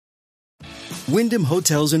Wyndham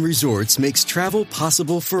Hotels and Resorts makes travel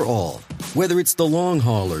possible for all. Whether it's the long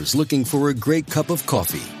haulers looking for a great cup of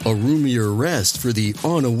coffee, a roomier rest for the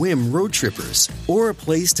on-a-whim road trippers, or a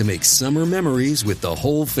place to make summer memories with the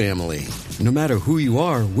whole family. No matter who you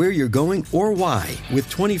are, where you're going, or why, with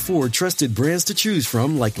 24 trusted brands to choose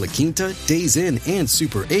from like La Quinta, Days Inn, and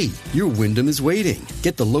Super 8, your Wyndham is waiting.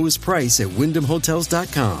 Get the lowest price at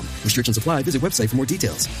WyndhamHotels.com. Restrictions apply. Visit website for more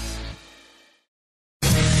details.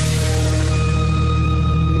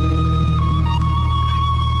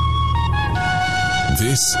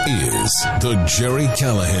 This is the Gerry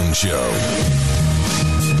Callahan Show.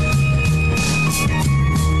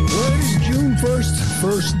 Well, it is June 1st,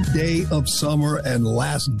 first day of summer and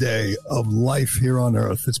last day of life here on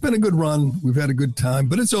Earth. It's been a good run. We've had a good time,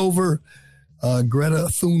 but it's over. Greta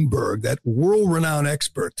Thunberg, that world-renowned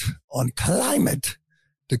expert on climate,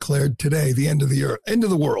 declared today the end of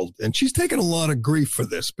the world. And she's taken a lot of grief for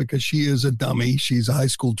this because she is a dummy. She's a high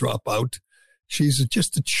school dropout. She's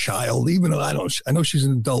just a child, even though I know she's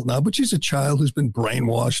an adult now, but she's a child who's been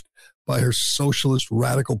brainwashed by her socialist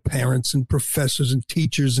radical parents and professors and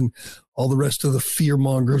teachers and all the rest of the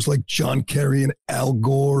fearmongers like John Kerry and Al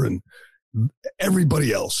Gore and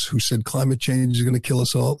everybody else who said climate change is going to kill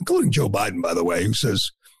us all, including Joe Biden, by the way, who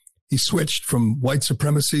says he switched from white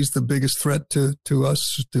supremacy is the biggest threat to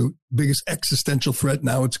us, to biggest existential threat.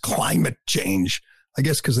 Now it's climate change. I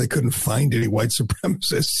guess because they couldn't find any white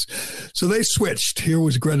supremacists. So they switched. Here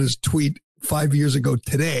was Greta's tweet 5 years ago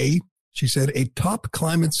today. She said, a top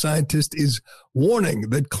climate scientist is warning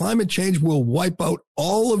that climate change will wipe out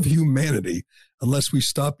all of humanity unless we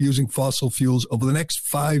stop using fossil fuels over the next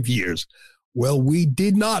 5 years. Well, we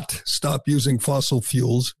did not stop using fossil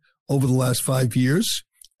fuels over the last 5 years,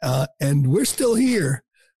 and we're still here.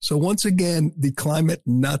 So once again, the climate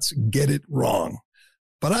nuts get it wrong.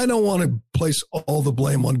 But I don't want to place all the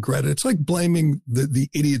blame on Greta. It's like blaming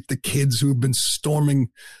the kids who have been storming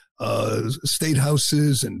state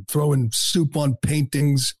houses and throwing soup on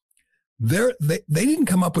paintings. They didn't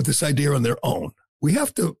come up with this idea on their own. We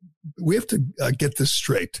have to get this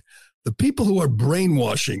straight. The people who are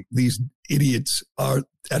brainwashing these idiots are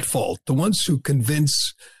at fault. The ones who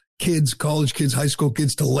convince kids, college kids, high school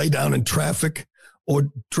kids to lay down in traffic or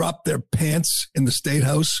drop their pants in the state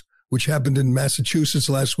house, which happened in Massachusetts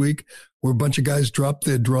last week, where a bunch of guys dropped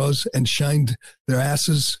their drawers and shined their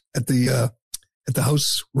asses at the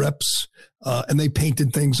House reps, and they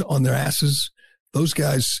painted things on their asses. Those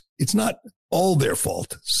guys, it's not all their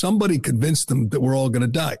fault. Somebody convinced them that we're all going to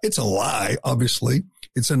die. It's a lie, obviously.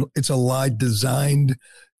 It's a lie designed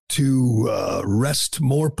to wrest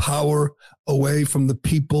more power away from the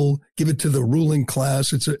people, give it to the ruling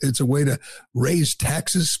class. It's a way to raise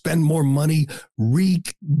taxes, spend more money,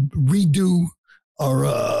 redo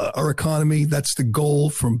our economy. That's the goal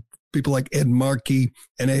from people like Ed Markey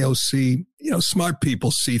and AOC. You know, smart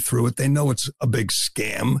people see through it. They know it's a big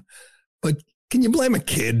scam. But can you blame a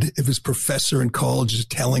kid if his professor in college is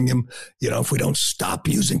telling him, you know, if we don't stop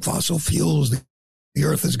using fossil fuels, the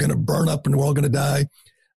earth is going to burn up and we're all going to die?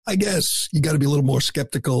 I guess you got to be a little more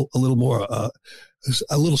skeptical, a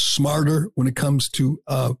little smarter when it comes to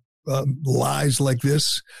lies like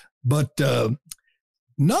this. But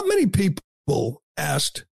not many people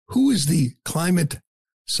asked, who is the climate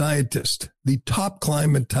scientist, the top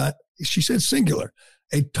climate, she said singular,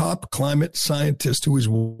 a top climate scientist who is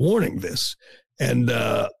warning this. And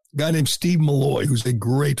a guy named Steve Malloy, who's a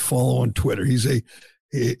great follow on Twitter. His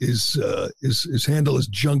handle is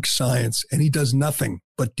Junk Science, and he does nothing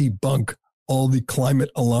but debunk all the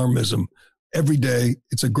climate alarmism every day.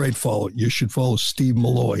 It's a great follow. You should follow Steve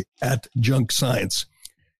Malloy at Junk Science.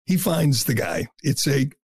 He finds the guy. You're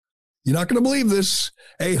not going to believe this,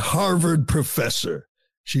 a Harvard professor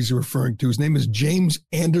she's referring to. His name is James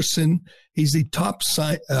Anderson. He's the top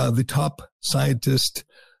scientist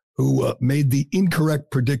who made the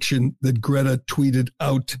incorrect prediction that Greta tweeted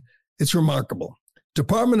out. It's remarkable.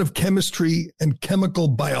 Department of Chemistry and Chemical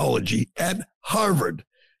Biology at Harvard.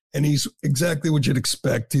 And he's exactly what you'd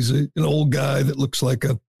expect. He's an old guy that looks like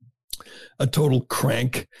a total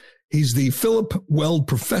crank. He's the Philip Weld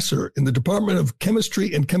Professor in the Department of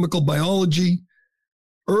Chemistry and Chemical Biology,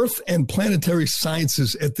 Earth and Planetary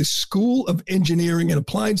Sciences at the School of Engineering and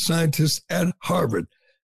Applied Sciences at Harvard.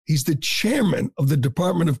 He's the chairman of the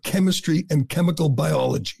Department of Chemistry and Chemical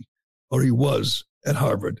Biology, or he was at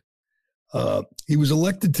Harvard. He was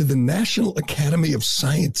elected to the National Academy of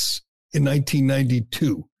Science in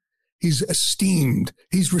 1992. He's esteemed,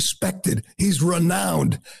 he's respected, he's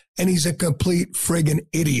renowned, and he's a complete friggin'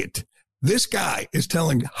 idiot. This guy is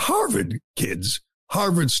telling Harvard kids,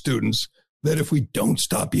 Harvard students, that if we don't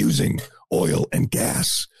stop using oil and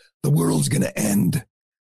gas, the world's going to end.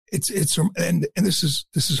 And this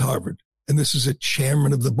is Harvard. And this is a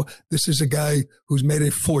chairman of this is a guy who's made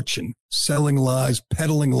a fortune selling lies,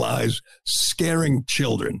 peddling lies, scaring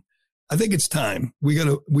children. I think it's time. We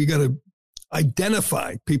gotta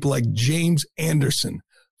identify people like James Anderson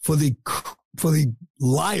for the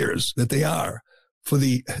liars that they are, for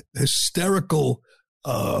the hysterical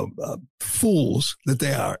fools that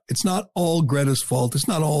they are. It's not all Greta's fault. It's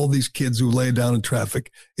not all these kids who lay down in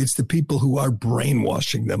traffic. It's the people who are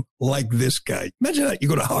brainwashing them, like this guy. Imagine that. You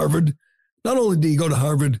go to Harvard. Not only do you go to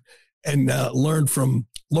Harvard and learn from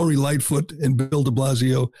Lori Lightfoot and Bill de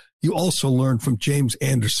Blasio, you also learn from James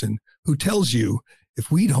Anderson, who tells you if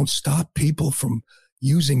we don't stop people from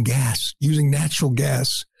using natural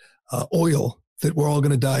gas, oil, that we're all going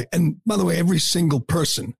to die. And by the way, every single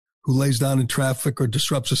person who lays down in traffic or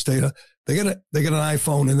disrupts a state, they got an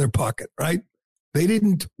iPhone in their pocket, right? They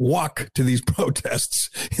didn't walk to these protests.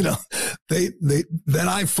 That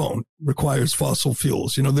iPhone requires fossil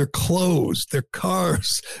fuels. Their clothes, their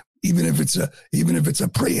cars, even if it's a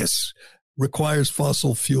Prius, requires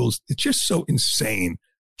fossil fuels. It's just so insane.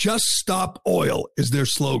 Just stop oil is their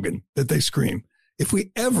slogan that they scream. If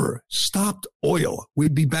we ever stopped oil,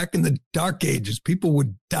 we'd be back in the dark ages. People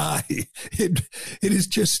would die. It is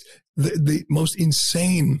just the most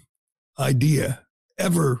insane idea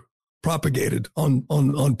ever propagated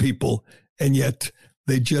on people. And yet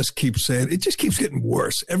they just keep saying, it just keeps getting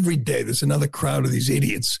worse. Every day there's another crowd of these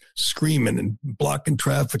idiots screaming and blocking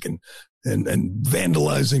traffic and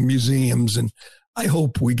vandalizing museums. And I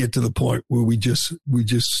hope we get to the point where we just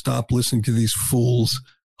stop listening to these fools,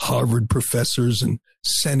 Harvard professors and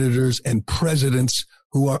senators and presidents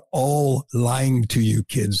who are all lying to you,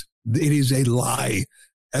 kids. It is a lie,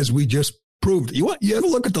 as we just proved. You ever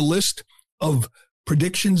look at the list of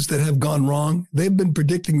predictions that have gone wrong? They've been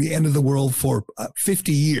predicting the end of the world for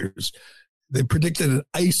 50 years. They predicted an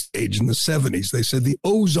ice age in the 70s. They said the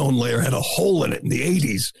ozone layer had a hole in it in the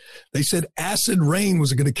 80s. They said acid rain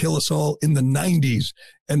was going to kill us all in the 90s.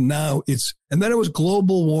 And then it was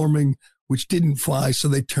global warming, which didn't fly. So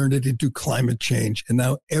they turned it into climate change. And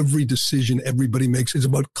now every decision everybody makes is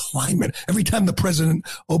about climate. Every time the president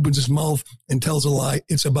opens his mouth and tells a lie,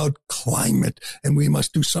 it's about climate. And we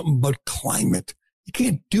must do something about climate. You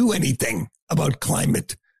can't do anything about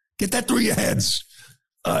climate. Get that through your heads.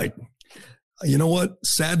 All right. You know what?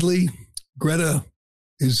 Sadly, Greta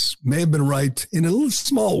may have been right in a little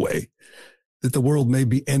small way that the world may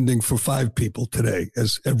be ending for 5 people today,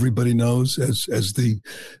 as everybody knows, as the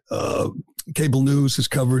cable news has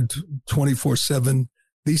covered 24/7.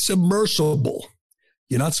 The submersible.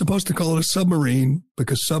 You're not supposed to call it a submarine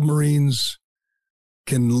because submarines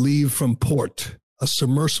can leave from port. A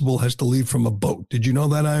submersible has to leave from a boat. Did you know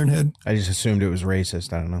that, Ironhead? I just assumed it was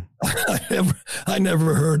racist. I don't know. I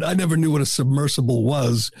never knew what a submersible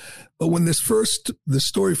was. But when the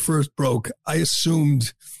story first broke, I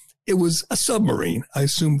assumed it was a submarine. I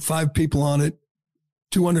assumed 5 people on it,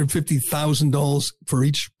 $250,000 for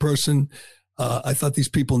each person. I thought these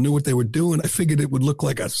people knew what they were doing. I figured it would look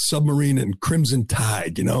like a submarine in Crimson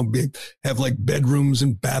Tide, have like bedrooms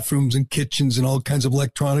and bathrooms and kitchens and all kinds of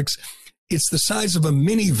electronics. It's the size of a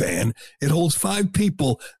minivan. It holds 5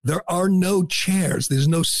 people. There are no chairs. There's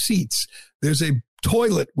no seats. There's a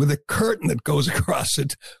toilet with a curtain that goes across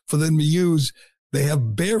it for them to use. They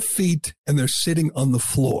have bare feet and they're sitting on the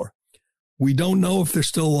floor. We don't know if they're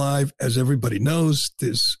still alive. As everybody knows,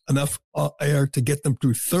 there's enough air to get them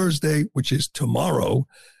through Thursday, which is tomorrow.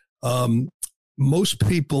 Most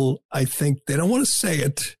people, I think, they don't want to say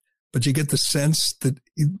it, but you get the sense that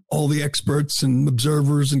all the experts and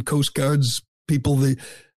observers and Coast Guards people,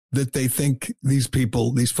 that they think these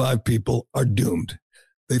 5 people are doomed.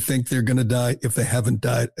 They think they're going to die if they haven't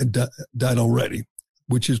died already,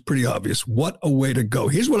 which is pretty obvious. What a way to go.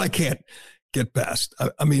 Here's what I can't get past.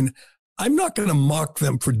 I mean, I'm not going to mock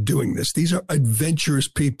them for doing this. These are adventurous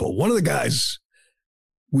people. One of the guys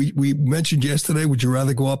we mentioned yesterday, would you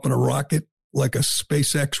rather go up in a rocket like a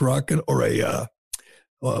SpaceX rocket or a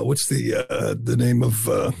what's the name of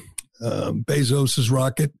Bezos's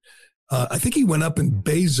rocket? I think he went up in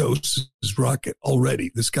Bezos's rocket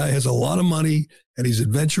already. This guy has a lot of money and he's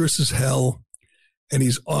adventurous as hell. And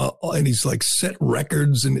he's like set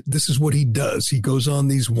records. And this is what he does. He goes on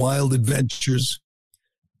these wild adventures.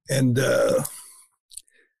 And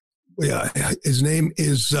his name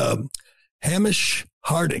is Hamish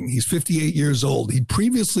Harding. He's 58 years old. He'd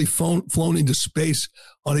previously flown into space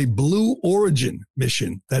on a Blue Origin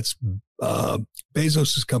mission. That's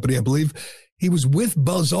Bezos's company, I believe. He was with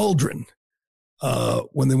Buzz Aldrin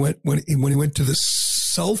when he went to the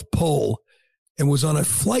South Pole, and was on a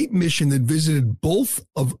flight mission that visited both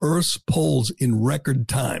of Earth's poles in record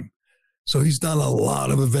time. So he's done a lot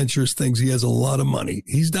of adventurous things. He has a lot of money.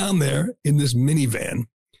 He's down there in this minivan,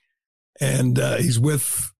 and he's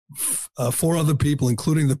with 4 other people,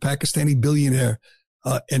 including the Pakistani billionaire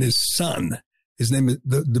and his son. His name is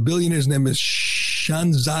the billionaire's name is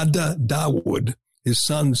Shanzada Dawood. His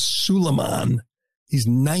son Suleiman. He's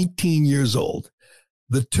 19 years old.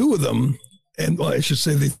 The 2 of them, and I should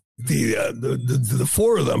say the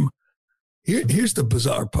 4 of them. Here's the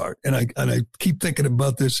bizarre part, and I keep thinking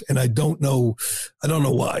about this, and I don't know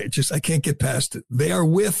why. I can't get past it. They are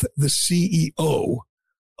with the CEO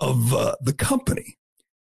of the company.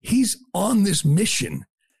 He's on this mission.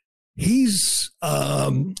 He's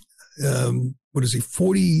what is he?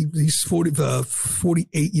 40? He's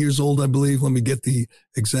 48 years old, I believe. Let me get the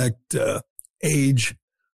exact age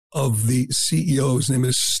of the CEO. His name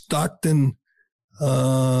is Stockton.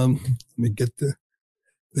 Let me get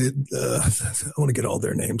I want to get all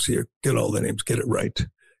their names here. Get all their names. Get it right.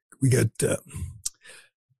 We got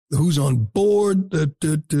who's on board.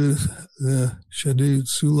 Shadid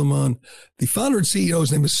Suleiman. The founder and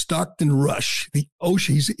CEO's name is Stockton Rush. The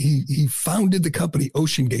Ocean. He founded the company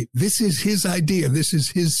Ocean Gate. This is his idea. This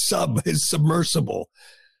is his submersible.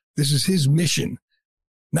 This is his mission.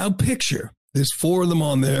 Now picture there's 4 of them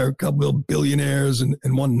on there. A couple of billionaires and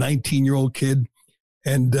one 19-year-old kid,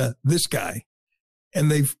 and this guy. And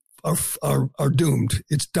they are doomed.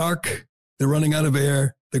 It's dark. They're running out of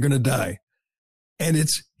air. They're going to die. And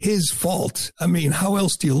it's his fault. I mean, how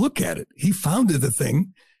else do you look at it? He founded the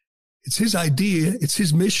thing. It's his idea. It's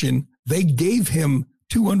his mission. They gave him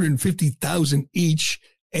 $250,000 each,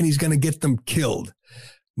 and he's going to get them killed.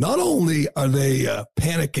 Not only are they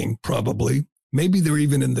panicking, probably, maybe they're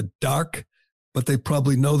even in the dark, but they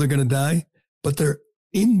probably know they're going to die, but they're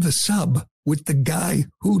in the sub with the guy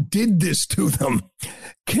who did this to them.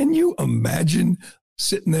 Can you imagine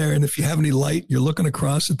sitting there, and if you have any light, you're looking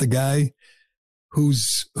across at the guy who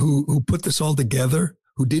put this all together,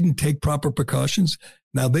 who didn't take proper precautions?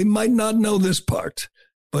 Now, they might not know this part,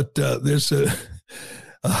 but there's an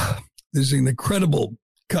incredible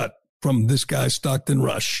cut from this guy, Stockton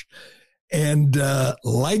Rush. And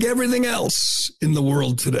like everything else in the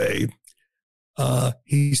world today,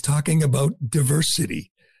 he's talking about diversity.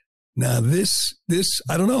 Now, this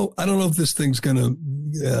I don't know if this thing's going to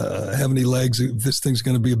have any legs, if this thing's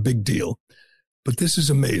going to be a big deal, but this is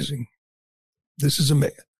amazing. This is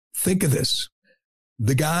amazing. Think of this.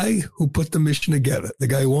 The guy who put the mission together, the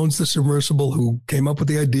guy who owns the submersible, who came up with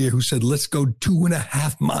the idea, who said, let's go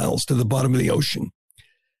 2.5 miles to the bottom of the ocean.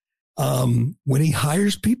 When he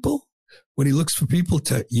hires people, when he looks for people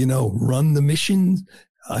to, run the mission,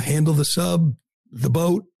 handle the sub, the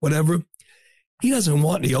boat, whatever, he doesn't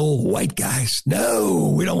want the old white guys.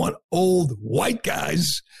 No, we don't want old white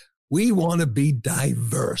guys. We want to be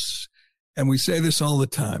diverse. And we say this all the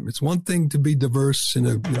time. It's one thing to be diverse in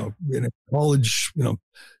a college,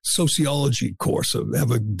 sociology course, or have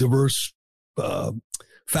a diverse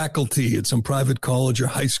faculty at some private college or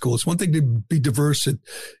high school. It's one thing to be diverse in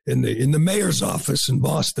the mayor's office in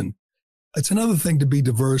Boston. It's another thing to be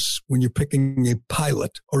diverse when you're picking a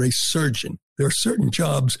pilot or a surgeon. There are certain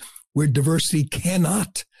jobs where diversity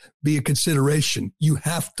cannot be a consideration. You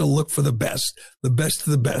have to look for the best of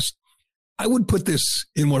the best. I would put this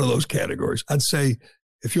in one of those categories. I'd say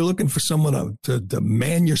if you're looking for someone to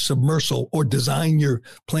man your submersible or plan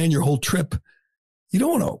your whole trip, you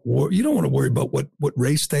don't want to worry about what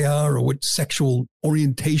race they are or what sexual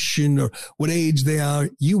orientation or what age they are.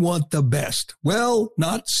 You want the best. Well,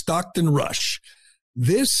 not Stockton Rush.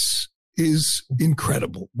 This is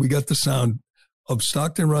incredible. We got the sound of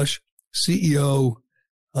Stockton Rush, CEO,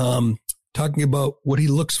 talking about what he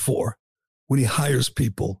looks for when he hires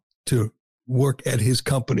people to work at his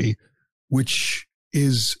company, which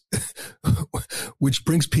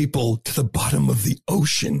brings people to the bottom of the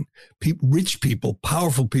ocean, rich people,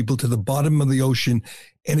 powerful people to the bottom of the ocean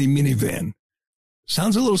in a minivan.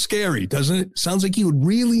 Sounds a little scary, doesn't it? Sounds like you would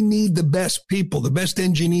really need the best people, the best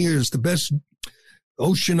engineers, the best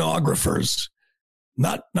oceanographers.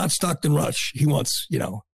 Not Stockton Rush. He wants,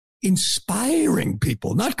 inspiring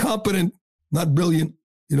people, not competent, not brilliant,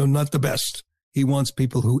 not the best. He wants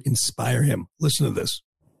people who inspire him. Listen to this.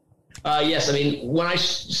 Yes. I mean, when I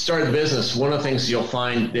started the business, one of the things you'll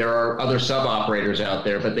find, there are other sub operators out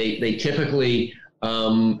there, but they typically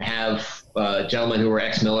have gentlemen who are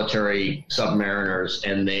ex-military submariners,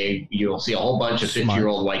 and you'll see a whole bunch of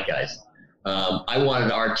 50-year-old white guys. I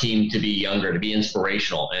wanted our team to be younger, to be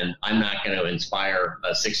inspirational, and I'm not going to inspire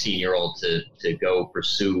a 16-year-old to go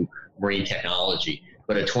pursue marine technology.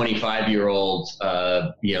 but a 25-year-old,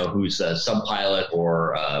 who's a sub-pilot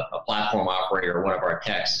or a platform operator or one of our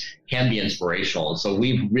techs can be inspirational. And so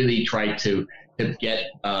we've really tried to get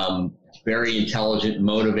very intelligent,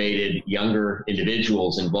 motivated, younger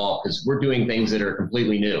individuals involved, because we're doing things that are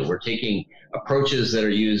completely new. We're taking approaches that are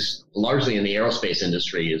used largely in the aerospace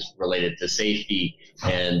industry is related to safety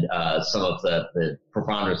and some of the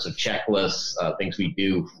preponderance of checklists, things we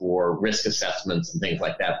do for risk assessments and things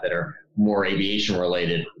like that are more aviation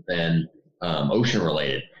related than ocean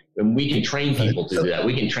related. And we can train people to do that.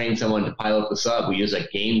 We can train someone to pilot the sub. We use a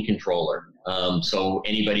game controller, so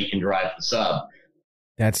anybody can drive the sub.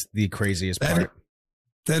 That's the craziest part.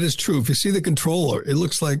 That is true. If you see the controller, it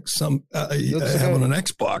looks like some you have on an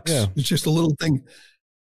Xbox. Yeah. It's just a little thing.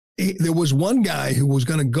 There was one guy who was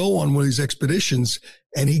going to go on one of these expeditions,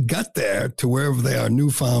 and he got there to wherever they are,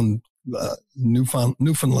 Newfoundland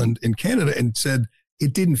in Canada, and said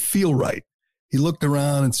it didn't feel right. He looked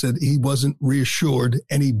around and said he wasn't reassured,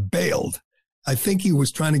 and he bailed. I think he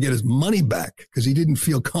was trying to get his money back because he didn't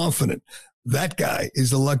feel confident. That guy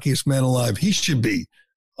is the luckiest man alive. He should be,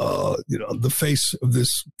 the face of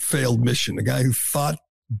this failed mission, the guy who thought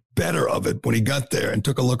better of it when he got there and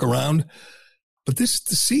took a look around. But the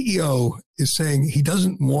CEO is saying he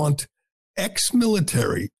doesn't want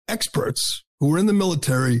ex-military experts who are in the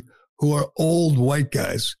military, who are old white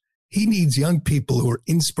guys. He needs young people who are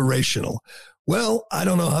inspirational. Well, I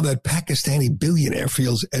don't know how that Pakistani billionaire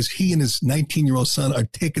feels as he and his 19-year-old son are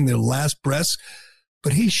taking their last breaths,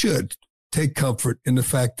 but he should take comfort in the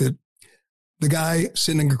fact that the guy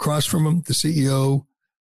sitting across from him, the CEO,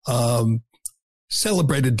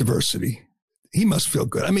 celebrated diversity. He must feel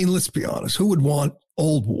good. I mean, let's be honest. Who would want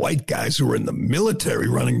old white guys who are in the military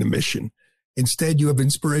running the mission? Instead, you have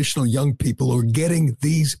inspirational young people who are getting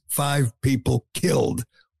these 5 people killed,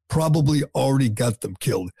 probably already got them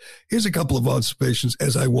killed. Here's a couple of observations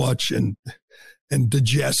as I watch and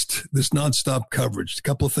digest this nonstop coverage. A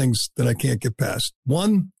couple of things that I can't get past.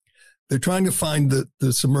 One, they're trying to find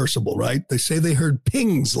the submersible, right? They say they heard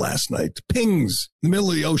pings last night. Pings in the middle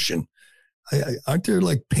of the ocean. Aren't there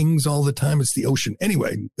like pings all the time? It's the ocean.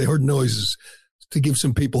 Anyway, they heard noises to give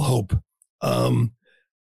some people hope.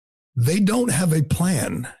 They don't have a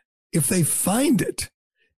plan. If they find it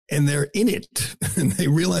and they're in it and they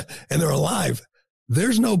realize and they're alive,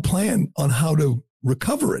 there's no plan on how to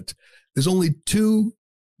recover it. There's only 2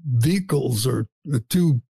 vehicles or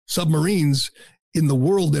 2 submarines in the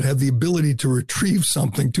world that have the ability to retrieve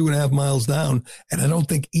something 2.5 miles down, and I don't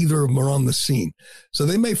think either of them are on the scene. So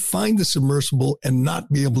they may find the submersible and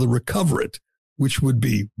not be able to recover it, which would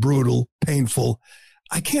be brutal, painful.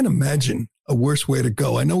 I can't imagine a worse way to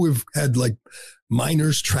go. I know we've had like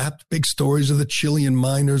miners trapped, big stories of the Chilean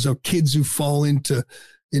miners, or kids who fall into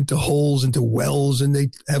holes, into wells, and they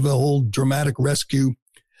have a whole dramatic rescue.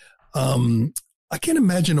 I can't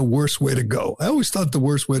imagine a worse way to go. I always thought the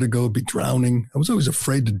worst way to go would be drowning. I was always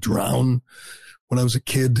afraid to drown when I was a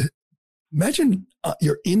kid. Imagine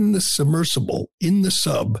you're in the submersible, in the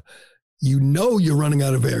sub. You know you're running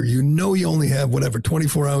out of air. You know you only have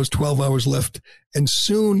 24 hours, 12 hours left, and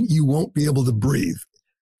soon you won't be able to breathe.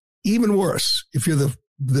 Even worse, if you're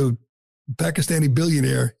the Pakistani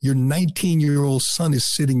billionaire, your 19-year-old son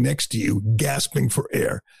is sitting next to you, gasping for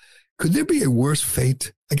air. Could there be a worse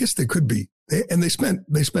fate? I guess there could be. And they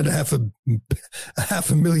spent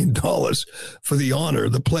 $500,000 for the honor,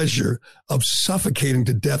 the pleasure of suffocating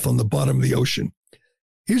to death on the bottom of the ocean.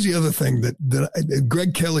 Here's the other thing that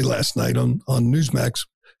Greg Kelly last night on Newsmax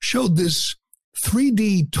showed this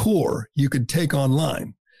 3D tour you could take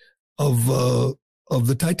online of the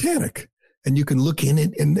Titanic, and you can look in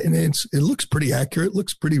it, and it looks pretty accurate,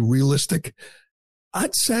 looks pretty realistic.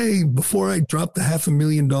 I'd say before I dropped the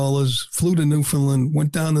 $500,000, flew to Newfoundland,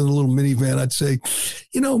 went down in a little minivan, I'd say,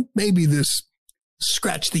 maybe this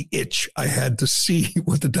scratched the itch I had to see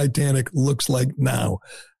what the Titanic looks like now.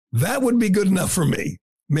 That would be good enough for me.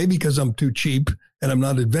 Maybe because I'm too cheap and I'm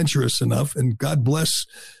not adventurous enough. And God bless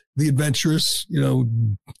the adventurous. What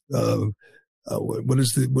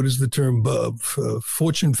is the term?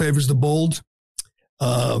 Fortune favors the bold.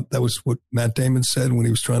 That was what Matt Damon said when he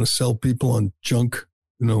was trying to sell people on junk,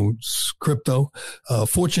 crypto.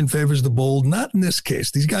 Fortune favors the bold. Not in this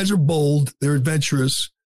case. These guys are bold. They're adventurous.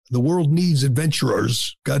 The world needs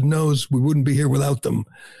adventurers. God knows we wouldn't be here without them.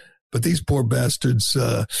 But these poor bastards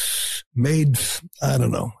made, I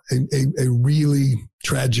don't know, a really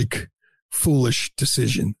tragic, foolish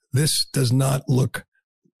decision. This does not look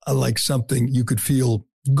like something you could feel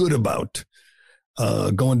good about.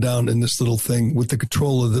 Going down in this little thing with the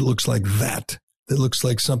controller that looks like that that looks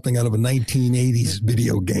like something out of a 1980s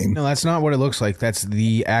video game. No, that's not what it looks like. That's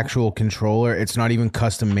the actual controller. It's not even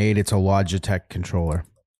custom made. It's a Logitech controller.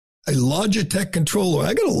 A Logitech controller.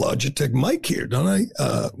 I got a Logitech mic here, don't I?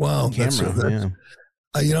 Wow. Camera, yeah.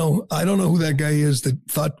 I don't know who that guy is that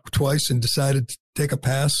thought twice and decided to take a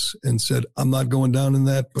pass and said, I'm not going down in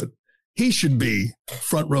that, but he should be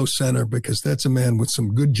front row center because that's a man with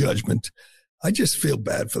some good judgment. I just feel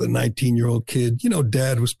bad for the 19-year-old kid.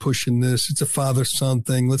 Dad was pushing this. It's a father-son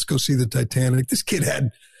thing. Let's go see the Titanic. This kid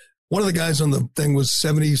had, one of the guys on the thing was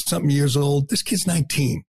 70-something years old. This kid's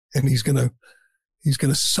 19, and he's gonna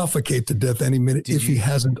suffocate to death any minute if he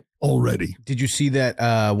hasn't already. Did you see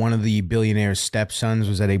that one of the billionaire's stepsons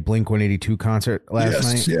was at a Blink-182 concert last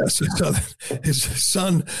night? Yes. His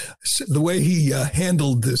son, the way he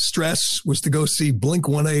handled the stress was to go see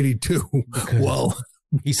Blink-182. Well,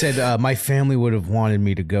 he said, my family would have wanted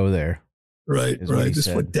me to go there. Right. This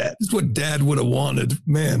is what dad would have wanted.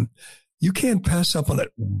 Man, you can't pass up on that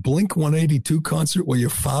Blink-182 concert where your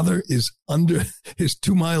father is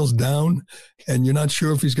 2 miles down and you're not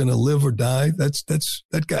sure if he's going to live or die.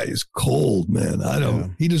 That guy is cold,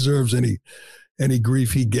 man. He deserves any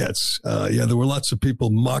grief he gets. There were lots of people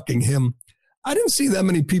mocking him. I didn't see that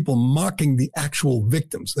many people mocking the actual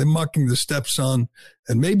victims. They're mocking the stepson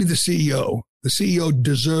and maybe the CEO. The CEO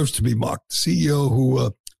deserves to be mocked. The CEO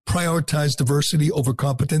who prioritized diversity over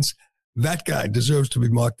competence, that guy deserves to be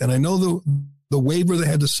mocked. And I know the waiver they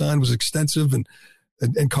had to sign was extensive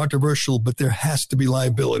and controversial, but there has to be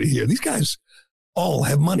liability here. These guys all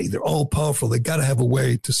have money. They're all powerful. They got to have a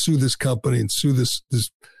way to sue this company and sue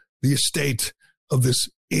the estate of this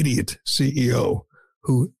idiot CEO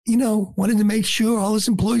who, wanted to make sure all his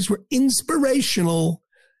employees were inspirational.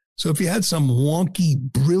 So if you had some wonky,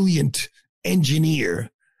 brilliant engineer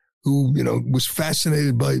who, was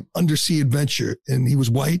fascinated by undersea adventure and he was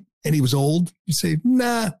white and he was old, you say,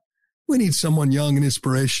 nah, we need someone young and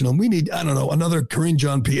inspirational. We need, another Corinne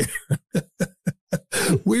Jean-Pierre.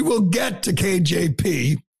 We will get to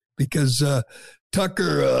KJP because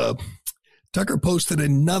Tucker posted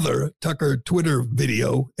another Tucker Twitter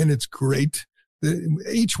video and it's great.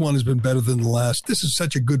 Each one has been better than the last. This is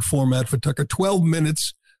such a good format for Tucker. 12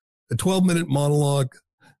 minutes, a 12-minute monologue,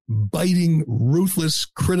 biting, ruthless,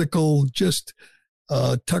 critical, just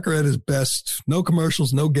Tucker at his best. No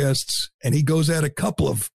commercials, no guests. And he goes at a couple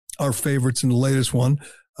of our favorites in the latest one.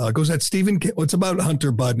 Goes at Stephen King. Well, it's about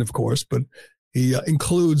Hunter Biden, of course, but he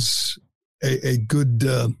includes a good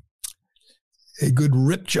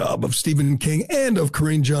rip job of Stephen King and of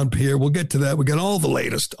Corinne Jean-Pierre. We'll get to that. We got all the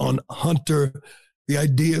latest on Hunter. The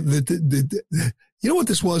idea that you know what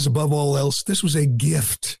this was above all else? This was a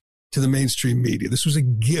gift to the mainstream media. This was a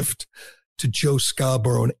gift to Joe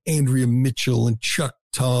Scarborough and Andrea Mitchell and Chuck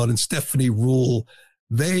Todd and Stephanie Rule.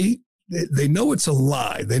 They know it's a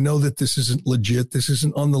lie. They know that this isn't legit. This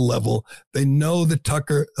isn't on the level. They know that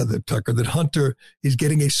that Hunter is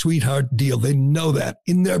getting a sweetheart deal. They know that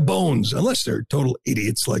in their bones, unless they're total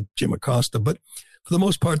idiots like Jim Acosta. But for the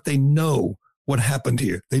most part, they know what happened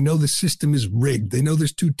here. They know the system is rigged. They know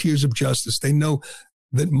there's 2 tiers of justice. They know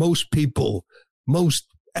that most people, most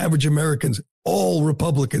average Americans, all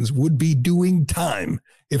Republicans would be doing time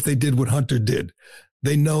if they did what Hunter did.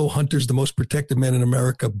 They know Hunter's the most protected man in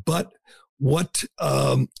America, but what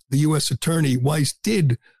the U.S. Attorney Weiss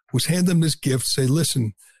did was hand them this gift, say,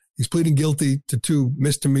 listen, he's pleading guilty to 2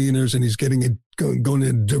 misdemeanors and he's going to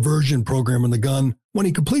a diversion program on the gun. When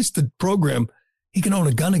he completes the program, he can own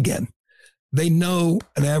a gun again. They know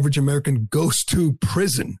an average American goes to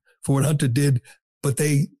prison for what Hunter did, but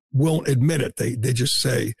they won't admit it. They just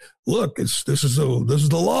say, look, this is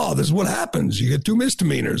the law. This is what happens. You get 2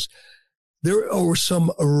 misdemeanors. There are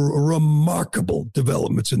some remarkable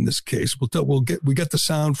developments in this case. We get the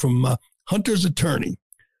sound from Hunter's attorney,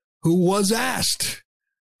 who was asked,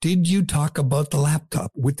 did you talk about the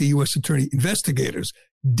laptop with the U.S. Attorney? Investigators,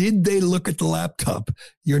 did they look at the laptop?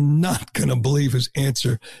 You're not going to believe his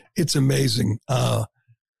answer. It's amazing.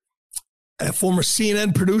 A former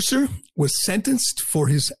CNN producer was sentenced for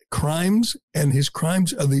his crimes, and his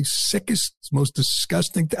crimes are the sickest, most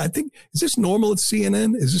disgusting. I think, is this normal at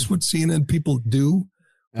CNN? Is this what CNN people do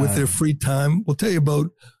with their free time? We'll tell you about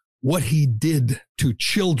what he did to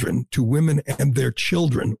children, to women and their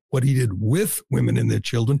children, what he did with women and their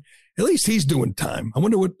children. At least he's doing time. I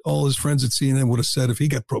wonder what all his friends at CNN would have said if he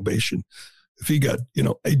got probation, if he got,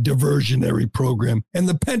 a diversionary program. And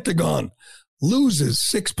the Pentagon loses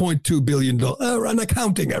 $6.2 billion, an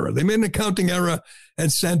accounting error. They made an accounting error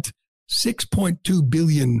and sent $6.2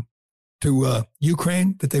 billion to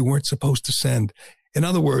Ukraine that they weren't supposed to send. In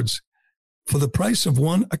other words, for the price of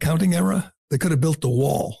one accounting error, They could have built a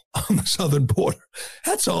wall on the southern border.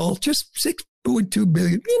 That's all. Just $6.2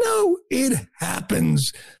 billion. It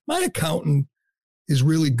happens. My accountant is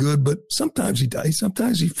really good, but sometimes he dies.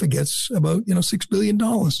 Sometimes he forgets about, $6 billion.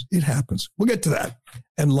 It happens. We'll get to that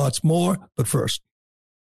and lots more. But first.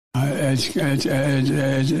 Excuse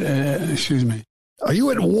me. Are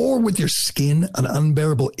you at war with your skin, an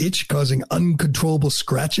unbearable itch causing uncontrollable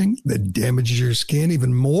scratching that damages your skin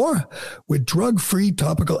even more? With drug-free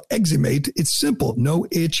topical Eximate, it's simple. No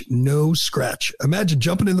itch, no scratch. Imagine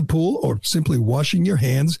jumping in the pool or simply washing your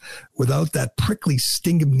hands without that prickly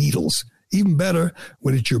sting of needles. Even better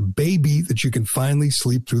when it's your baby that you can finally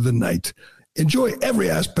sleep through the night. Enjoy every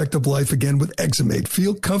aspect of life again with Eximate.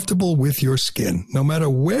 Feel comfortable with your skin, no matter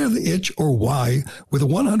where the itch or why. With a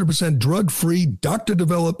 100% drug-free,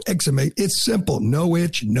 doctor-developed Eximate, it's simple. No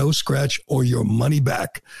itch, no scratch, or your money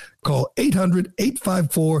back. Call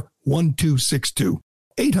 800-854-1262.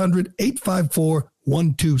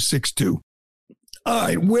 800-854-1262. All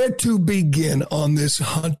right, where to begin on this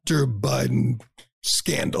Hunter Biden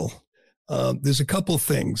scandal? There's a couple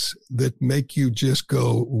things that make you just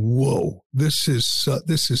go, whoa, this is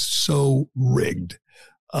so rigged.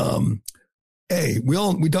 We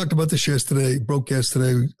talked about this yesterday, broke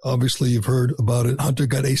yesterday. Obviously, you've heard about it. Hunter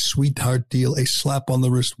got a sweetheart deal, a slap on the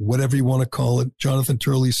wrist, whatever you want to call it. Jonathan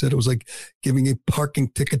Turley said it was like giving a parking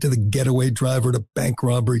ticket to the getaway driver at a bank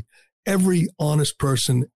robbery. Every honest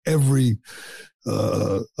person, every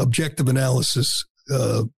objective analysis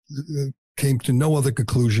came to no other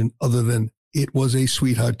conclusion other than it was a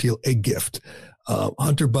sweetheart deal, a gift.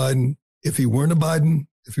 Hunter Biden, if he weren't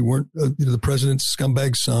the president's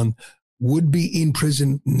scumbag son, would be in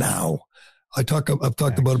prison now. I've talked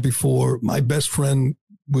about it before. My best friend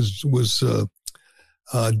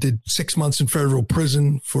did 6 months in federal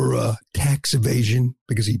prison for tax evasion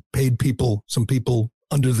because he paid some people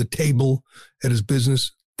under the table at his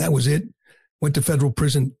business. That was it. Went to federal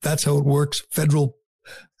prison. That's how it works. Federal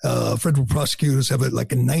prosecutors have a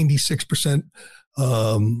 96%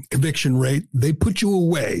 conviction rate. They put you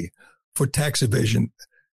away for tax evasion.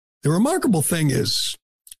 The remarkable thing is,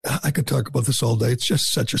 I could talk about this all day. It's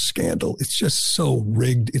just such a scandal. It's just so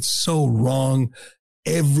rigged. It's so wrong.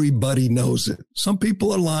 Everybody knows it. Some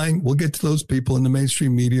people are lying. We'll get to those people in the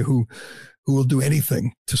mainstream media who will do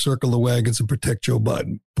anything to circle the wagons and protect Joe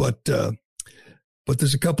Biden. But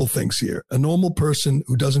there's a couple things here. A normal person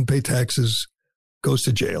who doesn't pay taxes goes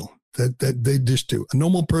to jail. That they just do. A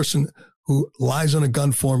normal person who lies on a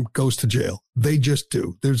gun form goes to jail. They just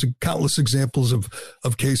do. There's countless examples of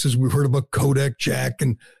cases. We've heard about Kodak Black,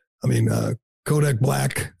 and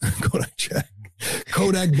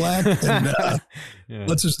yeah.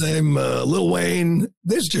 What's his name? Lil Wayne.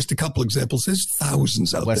 There's just a couple examples. There's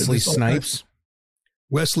thousands out there. Wesley Snipes.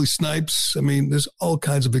 There's all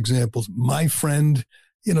kinds of examples. My friend,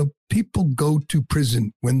 people go to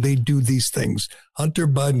prison when they do these things. Hunter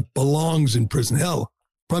Biden belongs in prison. Hell,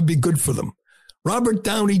 probably be good for them. Robert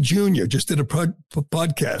Downey Jr. just did a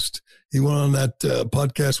podcast. He went on that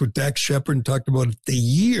podcast with Dax Shepard and talked about the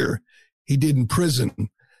year he did in prison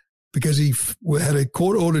because he had a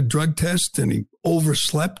court-ordered drug test and he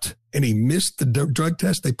overslept and he missed the drug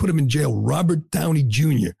test. They put him in jail, Robert Downey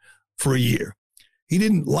Jr., for a year. He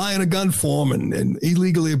didn't lie on a gun form and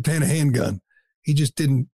illegally obtain a handgun. He just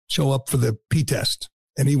didn't show up for the P-test,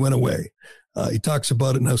 and he went away. He talks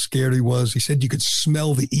about it and how scared he was. He said you could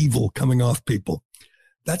smell the evil coming off people.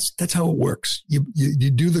 That's how it works. You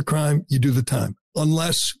do the crime, you do the time,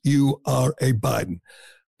 unless you are a Biden.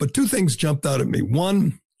 But two things jumped out at me.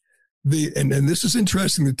 One, and this is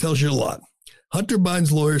interesting. It tells you a lot. Hunter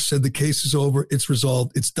Biden's lawyer said the case is over. It's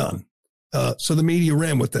resolved. It's done. So the media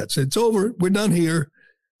ran with that. Said it's over. We're done here.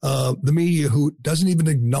 The media, who doesn't even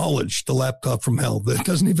acknowledge the laptop from hell, that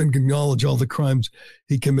doesn't even acknowledge all the crimes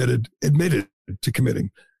he admitted to committing.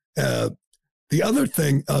 The other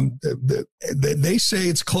thing, they say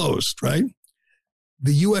it's closed, right?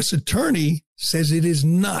 The U.S. attorney says it is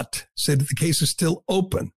not, said that the case is still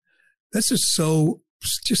open. This is so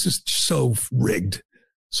rigged.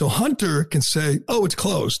 So Hunter can say, oh, it's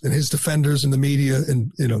closed, and his defenders and the media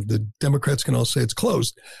and the Democrats can all say it's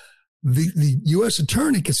closed. The U.S.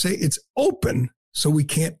 attorney can say it's open, so we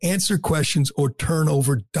can't answer questions or turn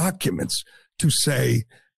over documents to, say,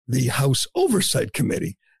 the House Oversight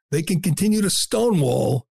Committee. They can continue to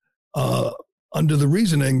stonewall under the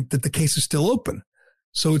reasoning that the case is still open.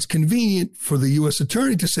 So it's convenient for the U.S.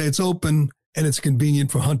 attorney to say it's open, and it's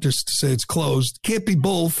convenient for Hunters to say it's closed. Can't be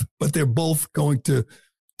both, but they're both going to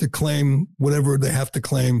claim whatever they have to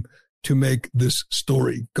claim to make this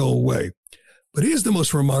story go away. But here's the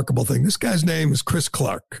most remarkable thing. This guy's name is Chris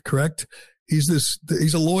Clark, correct?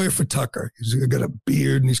 He's a lawyer for Tucker. He's got a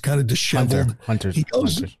beard and he's kind of disheveled. Hunters. A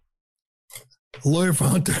lawyer for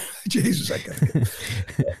Hunter. Jesus, I got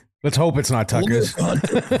Let's hope it's not Tucker's.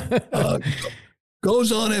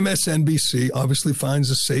 Goes on MSNBC, obviously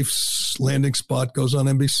finds a safe landing spot, goes on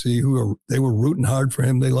NBC, they were rooting hard for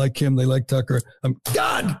him. They like him. They like Tucker.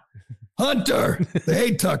 God, Hunter. They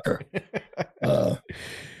hate Tucker.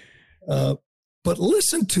 But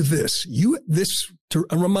listen to this.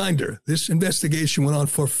 A reminder, this investigation went on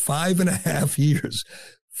for 5.5 years.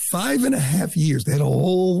 5.5 years. They had a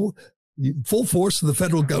whole full force of the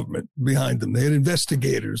federal government behind them. They had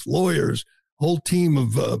investigators, lawyers, whole team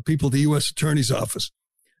of people at the U.S. Attorney's Office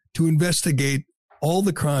to investigate all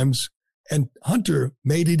the crimes. And Hunter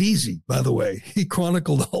made it easy, by the way. He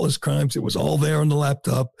chronicled all his crimes. It was all there on the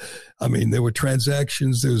laptop. I mean, there were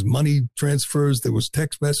transactions, there was money transfers, there was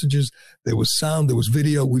text messages, there was sound, there was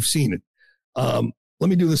video. We've seen it. Let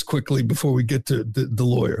me do this quickly before we get to the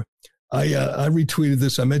lawyer. I retweeted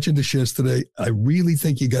this. I mentioned this yesterday. I really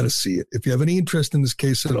think you got to see it. If you have any interest in this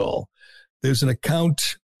case at all, there's an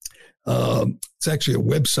account. It's actually a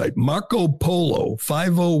website, Marco Polo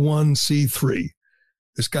 501c3.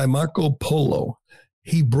 This guy, Marco Polo,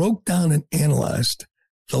 he broke down and analyzed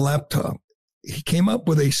the laptop. He came up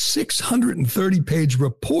with a 630-page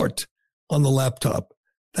report on the laptop.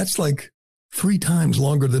 That's like 3 times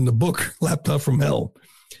longer than the book, Laptop from Hell.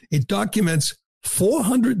 It documents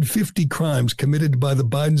 450 crimes committed by the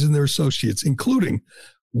Bidens and their associates, including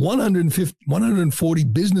 140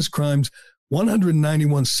 business crimes,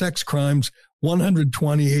 191 sex crimes,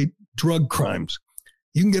 128 drug crimes.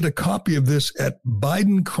 You can get a copy of this at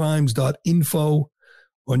bidencrimes.info,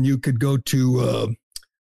 and you could go to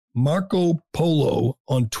Marco Polo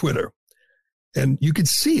on Twitter, and you could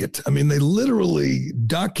see it. I mean, they literally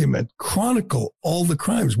chronicle all the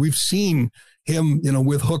crimes. We've seen him,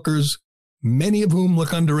 with hookers, many of whom look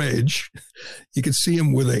underage. You could see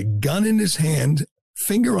him with a gun in his hand,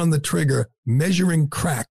 finger on the trigger, measuring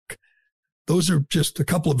crack. Those are just a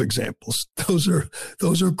couple of examples. Those are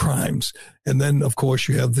crimes. And then, of course,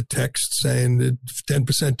 you have the text saying that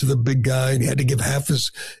 10% to the big guy, and he had to give half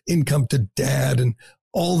his income to dad, and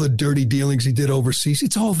all the dirty dealings he did overseas.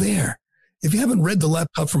 It's all there. If you haven't read The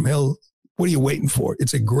Laptop from Hell, what are you waiting for?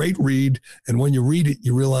 It's a great read. And when you read it,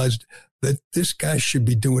 you realize that this guy should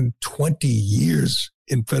be doing 20 years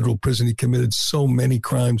in federal prison. He committed so many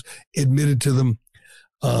crimes, admitted to them.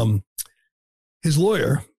 His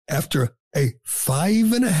lawyer, after a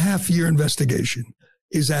 5.5-year investigation,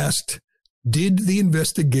 is asked, did the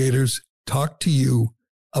investigators talk to you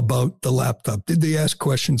about the laptop? Did they ask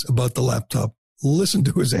questions about the laptop? Listen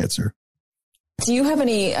to his answer. Do you have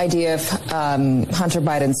any idea if Hunter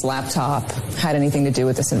Biden's laptop had anything to do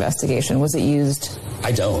with this investigation? Was it used?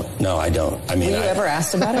 I don't. No, I don't. I mean, were you ever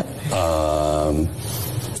asked about it?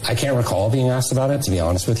 I can't recall being asked about it, to be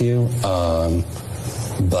honest with you.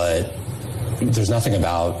 But there's nothing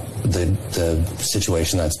about the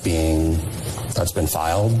situation that's been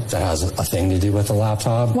filed that has a thing to do with the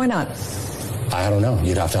laptop. Why not? I don't know.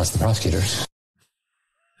 You'd have to ask the prosecutors.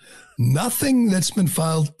 Nothing that's been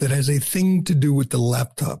filed that has a thing to do with the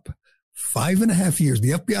laptop. 5.5 years.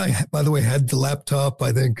 The FBI, by the way, had the laptop,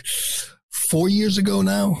 I think, 4 years ago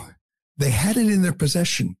now. They had it in their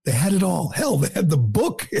possession. They had it all. Hell, they had the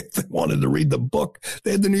book if they wanted to read the book.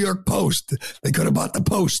 They had the New York Post. They could have bought the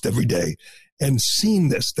Post every day and seen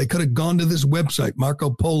this. They could have gone to this website, Marco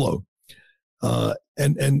Polo,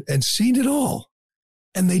 and seen it all.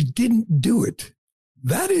 And they didn't do it.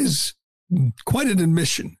 That is quite an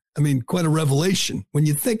admission. I mean, quite a revelation when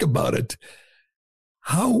you think about it.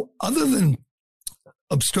 How, other than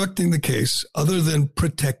obstructing the case, other than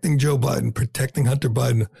protecting Joe Biden, protecting Hunter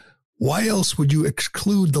Biden, why else would you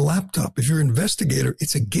exclude the laptop? If you're an investigator,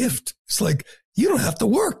 it's a gift. It's like, you don't have to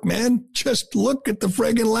work, man. Just look at the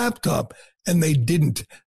friggin' laptop. And they didn't.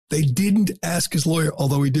 They didn't ask his lawyer,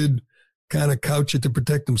 although he did kind of couch it to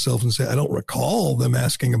protect himself and say, I don't recall them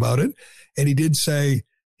asking about it. And he did say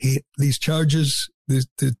these charges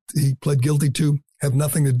that he pled guilty to have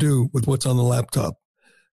nothing to do with what's on the laptop.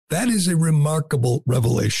 That is a remarkable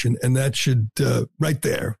revelation. And that should, right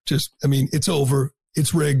there, it's over.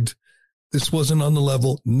 It's rigged. This wasn't on the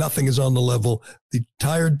level. Nothing is on the level. The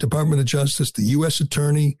entire Department of Justice, the U.S.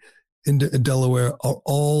 Attorney in Delaware are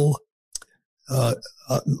all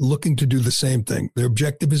looking to do the same thing. Their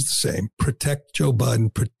objective is the same. Protect Joe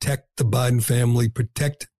Biden, protect the Biden family,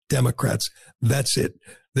 protect Democrats. That's it.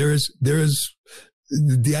 There is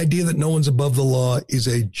the idea that no one's above the law is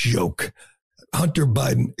a joke. Hunter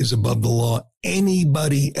Biden is above the law.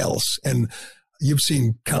 Anybody else. And you've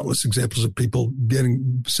seen countless examples of people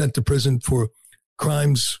getting sent to prison for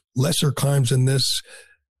crimes, lesser crimes than this.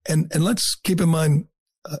 And let's keep in mind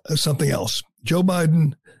something else. Joe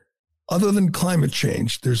Biden, other than climate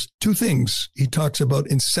change, there's two things he talks about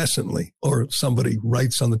incessantly, or somebody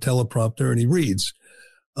writes on the teleprompter and he reads.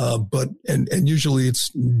 But usually it's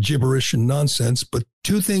gibberish and nonsense, but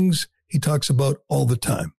two things he talks about all the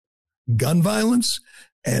time: gun violence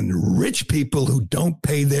and rich people who don't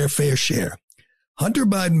pay their fair share. Hunter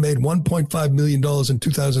Biden made $1.5 million in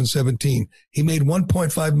 2017. He made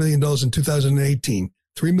 $1.5 million in 2018,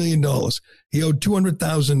 $3 million. He owed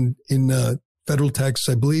 $200,000 in federal tax.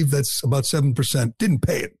 I believe that's about 7%. Didn't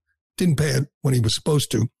pay it when he was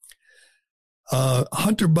supposed to.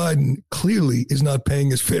 Hunter Biden clearly is not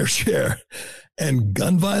paying his fair share. And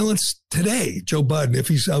gun violence today, Joe Biden, if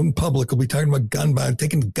he's out in public, will be talking about gun violence,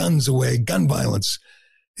 taking guns away, gun violence.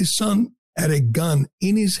 His son had a gun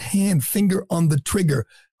in his hand, finger on the trigger,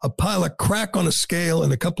 a pile of crack on a scale,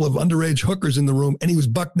 and a couple of underage hookers in the room, and he was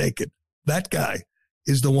buck naked. That guy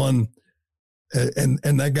is the one, and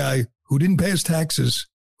that guy who didn't pay his taxes,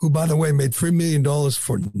 who, by the way, made $3 million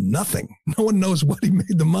for nothing. No one knows what he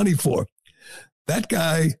made the money for. That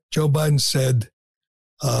guy, Joe Biden said,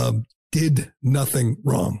 did nothing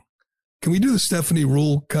wrong. Can we do the Stephanie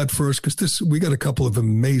Rule cut first? Because we got a couple of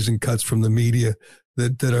amazing cuts from the media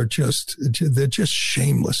that are they're just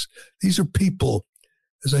shameless. These are people,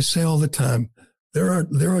 as I say all the time, there are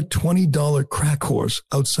 $20 crack whores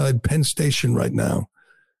outside Penn Station right now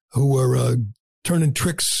who are turning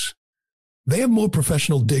tricks. They have more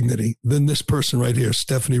professional dignity than this person right here,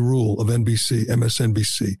 Stephanie Rule of NBC,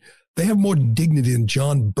 MSNBC. They have more dignity than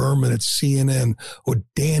John Berman at CNN or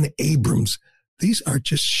Dan Abrams. These are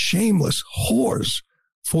just shameless whores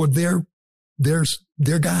for their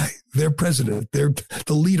guy, their president, the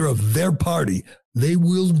leader of their party. They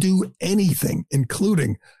will do anything,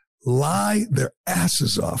 including lie their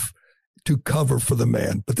asses off to cover for the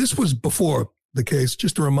man. But this was before the case.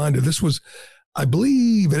 Just a reminder, this was, I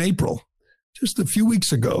believe, in April, just a few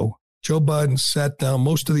weeks ago. Joe Biden sat down.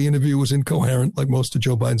 Most of the interview was incoherent, like most of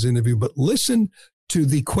Joe Biden's interview, but listen to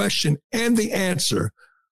the question and the answer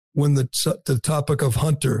when the topic of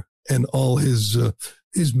Hunter and all his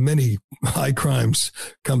many high crimes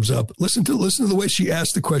comes up. Listen to the way she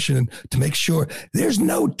asked the question, and to make sure there's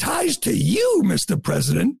no ties to you, Mr.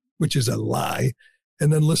 President, which is a lie.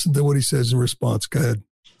 And then listen to what he says in response. Go ahead.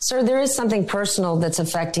 Sir, there is something personal that's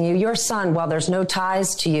affecting you. Your son, while there's no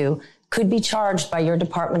ties to you, could be charged by your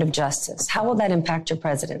Department of Justice. How will that impact your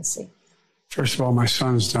presidency? First of all, my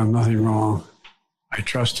son's done nothing wrong. I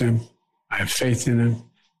trust him. I have faith in him.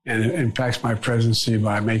 And it impacts my presidency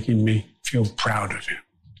by making me feel proud of him.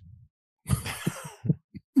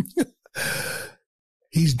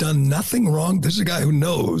 He's done nothing wrong. This is a guy who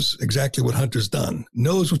knows exactly what Hunter's done,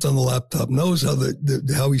 knows what's on the laptop, knows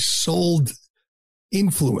how he sold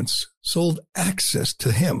influence, sold access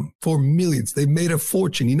to him for millions. They made a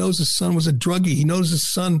fortune. He knows his son was a druggie. He knows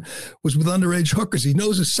his son was with underage hookers. He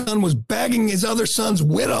knows his son was bagging his other son's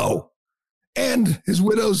widow and his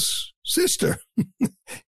widow's sister.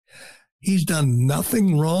 He's done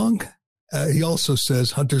nothing wrong. He also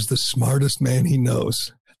says Hunter's the smartest man he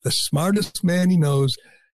knows. The smartest man he knows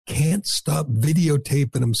can't stop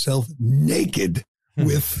videotaping himself naked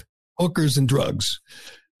with hookers and drugs.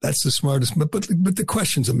 That's the smartest. But the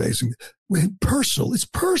question's amazing. It's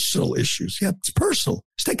personal issues. Yeah, it's personal.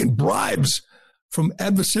 He's taking bribes from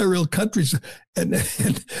adversarial countries and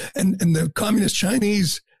the communist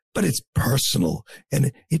Chinese. But it's personal,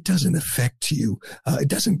 and it doesn't affect you.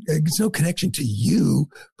 It's no connection to you,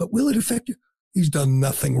 but will it affect you? He's done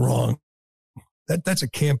nothing wrong. That's a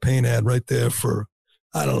campaign ad right there for,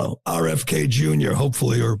 I don't know, RFK Jr.,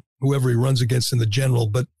 hopefully, or whoever he runs against in the general.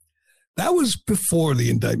 But that was before the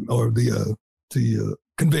indictment or the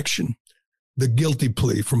conviction, the guilty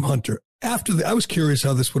plea from Hunter. I was curious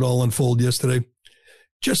how this would all unfold yesterday,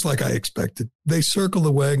 just like I expected. They circled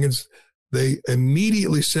the wagons. They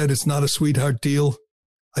immediately said it's not a sweetheart deal.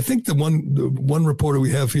 I think the one reporter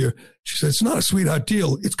we have here, she said it's not a sweetheart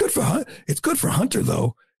deal. It's good for Hunter,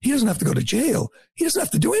 though. He doesn't have to go to jail. He doesn't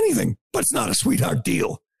have to do anything. But it's not a sweetheart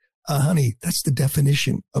deal, honey. That's the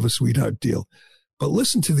definition of a sweetheart deal. But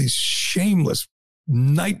listen to these shameless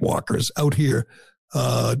night walkers out here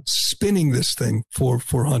spinning this thing for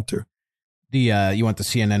Hunter. You want the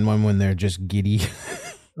CNN one when they're just giddy?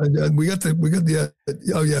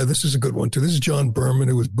 This is a good one too. This is John Berman,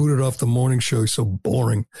 who was booted off the morning show. He's so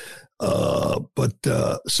boring. But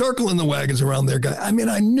circling the wagons around their guy. I mean,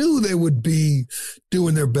 I knew they would be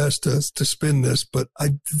doing their best to spin this, but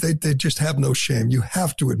they just have no shame. You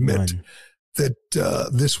have to admit that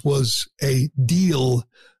this was a deal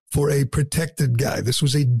for a protected guy. This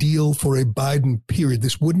was a deal for a Biden period.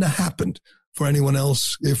 This wouldn't have happened for anyone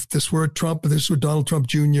else. If this were Trump, if this were Donald Trump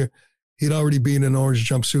Jr., he'd already be in an orange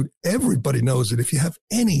jumpsuit. Everybody knows that if you have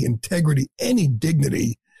any integrity, any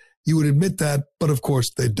dignity, you would admit that, but of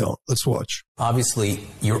course they don't. Let's watch. Obviously,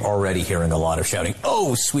 you're already hearing a lot of shouting,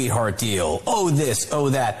 oh, sweetheart deal, oh, this, oh,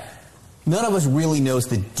 that. None of us really knows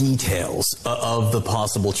the details of the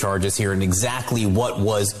possible charges here and exactly what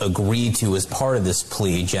was agreed to as part of this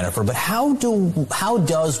plea, Jennifer. But how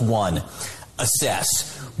does one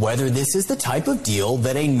assess whether this is the type of deal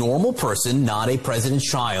that a normal person, not a president's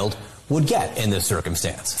child, would get in this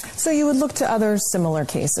circumstance? So you would look to other similar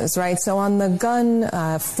cases, right? So on the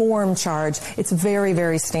gun form charge, it's very,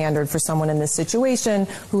 very standard for someone in this situation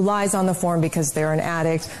who lies on the form because they're an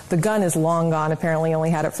addict. The gun is long gone, apparently only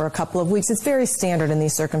had it for a couple of weeks. It's very standard in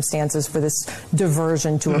these circumstances for this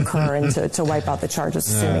diversion to occur and to wipe out the charges,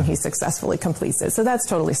 assuming he successfully completes it. So that's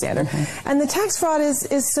totally standard. And the tax fraud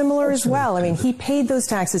is similar as well. I mean, he paid those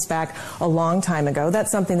taxes back a long time ago.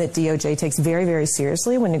 That's something that DOJ takes very, very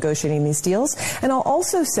seriously when negotiating these deals. And I'll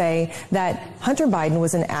also say that Hunter Biden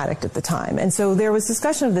was an addict at the time. And so there was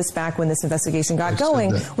discussion of this back when this investigation got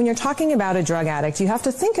going. When you're talking about a drug addict, you have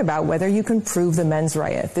to think about whether you can prove the mens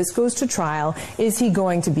rea. If this goes to trial, is he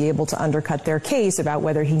going to be able to undercut their case about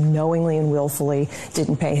whether he knowingly and willfully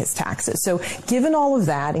didn't pay his taxes? So given all of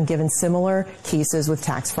that and given similar cases with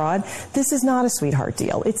tax fraud, this is not a sweetheart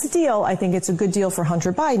deal. It's a deal. I think it's a good deal for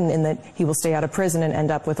Hunter Biden in that he will stay out of prison and end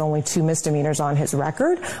up with only 2 misdemeanors on his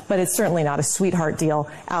record. But it's certainly not a sweetheart deal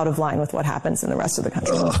out of line with what happens in the rest of the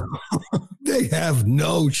country. They have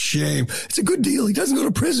no shame. It's a good deal. He doesn't go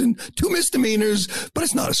to prison, 2 misdemeanors, but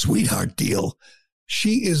it's not a sweetheart deal.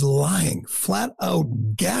 She is lying, flat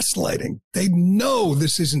out gaslighting. They know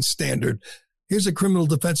this isn't standard. Here's a criminal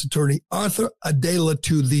defense attorney, Arthur Adela,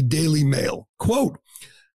 to the Daily Mail. Quote,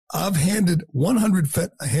 I've handled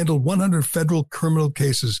 100 federal criminal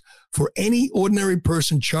cases. For any ordinary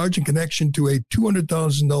person charged in connection to a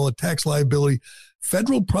 $200,000 tax liability,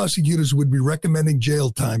 federal prosecutors would be recommending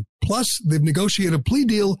jail time. Plus, they've negotiated a plea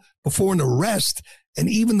deal before an arrest and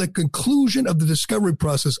even the conclusion of the discovery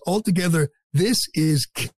process. Altogether, this is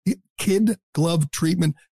kid glove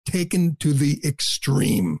treatment taken to the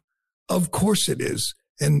extreme. Of course it is.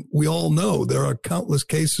 And we all know there are countless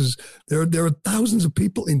cases. There are thousands of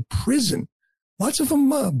people in prison, lots of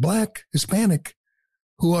them Black, Hispanic,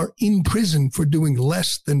 who are in prison for doing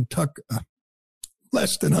less than Hunter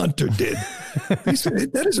did.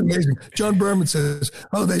 That is amazing. John Berman says,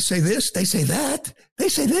 oh, they say this, they say that. They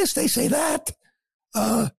say this, they say that.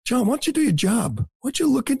 John, why don't you do your job? Why don't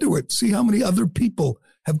you look into it? See how many other people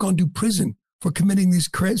have gone to prison for committing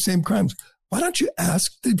these same crimes. Why don't you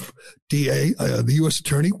ask the DA, the U.S.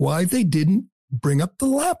 attorney, why they didn't bring up the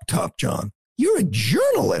laptop, John? You're a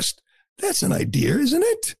journalist. That's an idea, isn't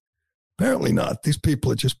it? Apparently not. These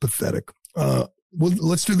people are just pathetic. Well,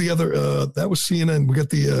 let's do the other. That was CNN. We got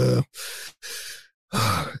the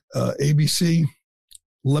ABC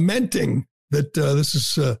lamenting that this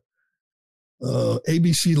is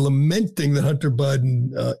ABC lamenting that Hunter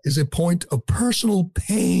Biden is a point of personal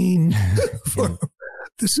pain for.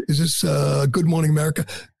 This is Good Morning America.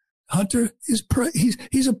 Hunter is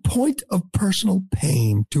he's a point of personal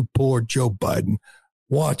pain to poor Joe Biden.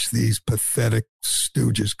 Watch these pathetic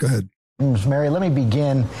stooges. Go ahead. Mary, let me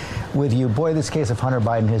begin with you. Boy, this case of Hunter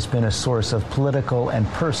Biden has been a source of political and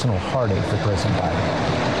personal heartache for President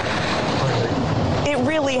Biden.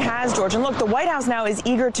 Has, George. And look, the White House now is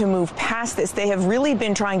eager to move past this. They have really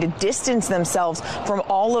been trying to distance themselves from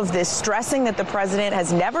all of this, stressing that the president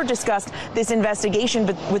has never discussed this investigation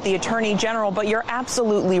with the attorney general. But you're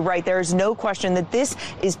absolutely right. There is no question that this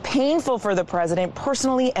is painful for the president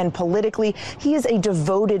personally and politically. He is a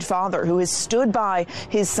devoted father who has stood by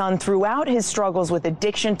his son throughout his struggles with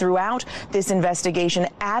addiction, throughout this investigation,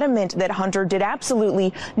 adamant that Hunter did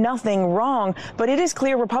absolutely nothing wrong. But it is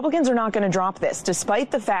clear Republicans are not going to drop this,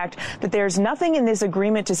 despite the fact that there's nothing in this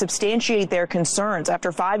agreement to substantiate their concerns.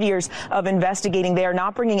 After 5 years of investigating, they are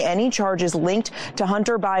not bringing any charges linked to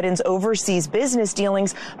Hunter Biden's overseas business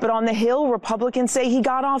dealings. But on the Hill, Republicans say he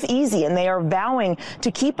got off easy, and they are vowing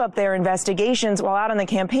to keep up their investigations. While out on the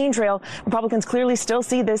campaign trail, Republicans clearly still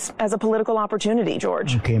see this as a political opportunity,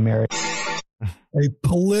 George. Okay, Mary.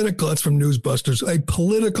 That's from Newsbusters, a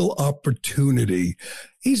political opportunity.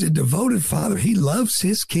 He's a devoted father. He loves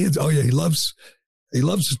his kids. Oh, yeah, he loves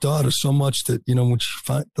his daughter so much that, when she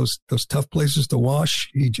finds those tough places to wash,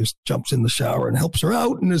 he just jumps in the shower and helps her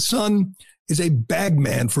out. And his son is a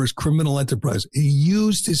bagman for his criminal enterprise. He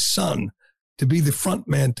used his son to be the front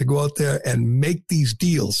man to go out there and make these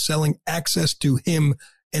deals, selling access to him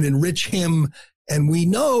and enrich him And we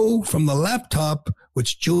know from the laptop,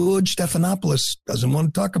 which George Stephanopoulos doesn't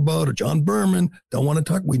want to talk about, or John Berman don't want to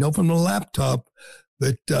talk. We know from the laptop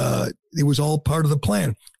that it was all part of the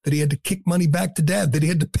plan, that he had to kick money back to Dad, that he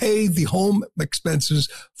had to pay the home expenses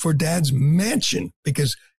for Dad's mansion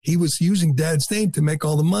because he was using Dad's name to make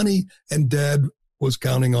all the money, and Dad was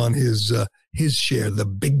counting on his share. The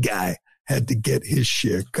big guy had to get his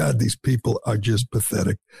share. God, these people are just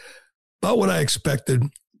pathetic. About what I expected.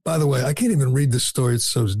 By the way, I can't even read this story.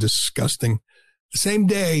 It's so disgusting. The same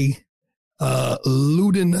day,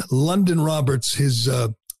 London Roberts,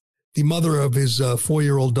 the mother of his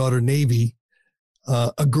 4-year-old daughter, Navy,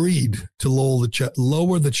 agreed to lower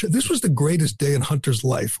the check. This was the greatest day in Hunter's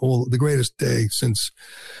life. Well, the greatest day since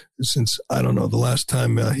I don't know, the last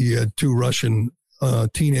time he had 2 Russian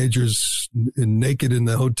teenagers naked in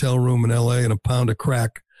the hotel room in L.A. and a pound of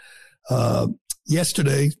crack.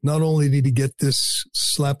 Yesterday, not only did he get this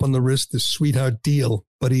slap on the wrist, this sweetheart deal,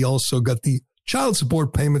 but he also got the child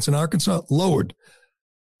support payments in Arkansas lowered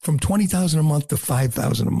from $20,000 a month to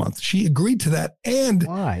 $5,000 a month. She agreed to that, and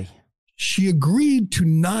why? She agreed to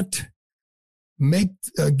not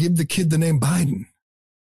give the kid the name Biden.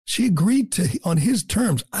 She agreed to on his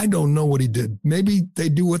terms. I don't know what he did. Maybe they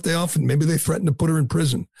do what they often. Maybe they threaten to put her in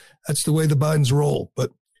prison. That's the way the Bidens roll.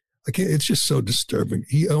 But it's just so disturbing.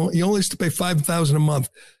 He only has to pay $5,000 a month.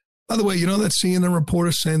 By the way, you know that CNN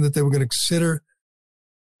reporter saying that they were going to consider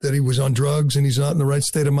that he was on drugs and he's not in the right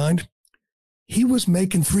state of mind? He was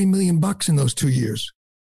making $3 million in those 2 years.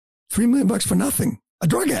 $3 million for nothing. A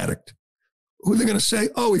drug addict. Who are they going to say?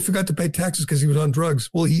 Oh, he forgot to pay taxes because he was on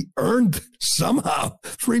drugs. Well, he earned somehow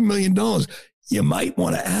 $3 million. You might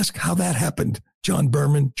want to ask how that happened. John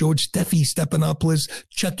Berman, George Stephanopoulos,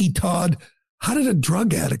 Chucky Todd. How did a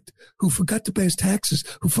drug addict who forgot to pay his taxes,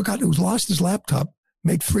 who lost his laptop,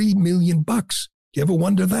 make $3 million? You ever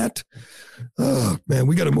wonder that? Oh man,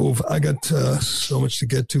 we got to move. I got so much to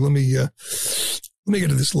get to. Let me get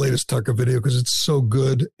to this latest Tucker video because it's so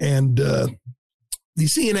good. And the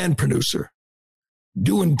CNN producer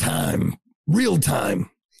doing time, real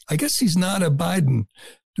time. I guess he's not a Biden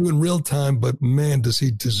doing real time, but man, does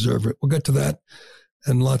he deserve it. We'll get to that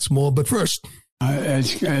and lots more. But first,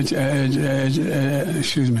 excuse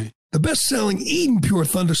me. The best-selling Eden Pure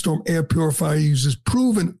Thunderstorm air purifier uses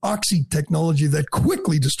proven oxy technology that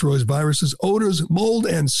quickly destroys viruses, odors, mold,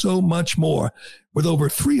 and so much more. With over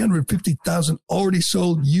 350,000 already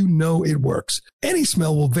sold, you know it works. Any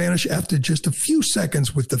smell will vanish after just a few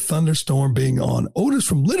seconds with the Thunderstorm being on. Odors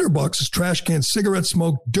from litter boxes, trash cans, cigarette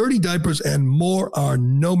smoke, dirty diapers, and more are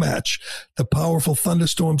no match. The powerful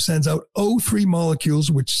Thunderstorm sends out O3 molecules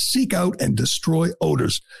which seek out and destroy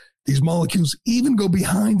odors. These molecules even go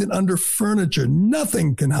behind and under furniture.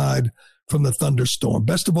 Nothing can hide from the Thunderstorm.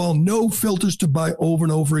 Best of all, no filters to buy over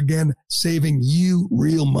and over again, saving you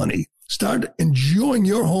real money. Start enjoying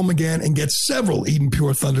your home again and get several Eden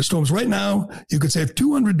Pure Thunderstorms. Right now, you can save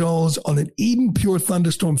 $200 on an Eden Pure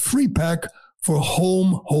Thunderstorm 3-pack for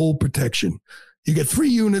home hole protection. You get 3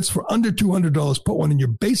 units for under $200. Put one in your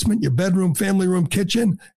basement, your bedroom, family room,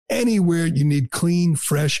 kitchen, anywhere you need clean,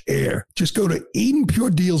 fresh air. Just go to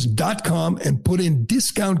EdenPureDeals.com and put in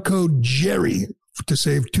discount code Gerry to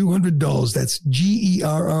save $200. That's Gerry.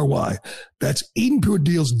 That's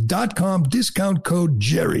EdenPureDeals.com, discount code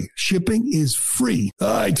Gerry. Shipping is free. All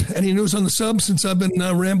right. Any news on the sub since I've been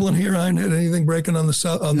rambling here? I haven't had anything breaking on the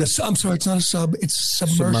sub. I'm sorry, it's not a sub. It's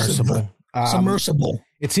submersible. Submersible.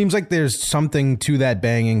 It seems like there's something to that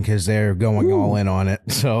banging because they're going all in on it.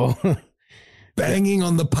 So banging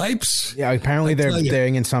on the pipes? Yeah, apparently they're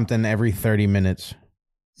banging something every 30 minutes.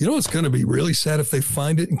 You know, it's going to be really sad if they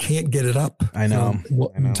find it and can't get it up. I know.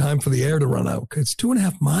 In time for the air to run out. It's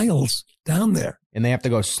 2.5 miles down there. And they have to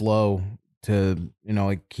go slow to,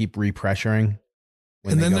 keep repressuring.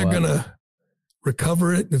 And then they're going to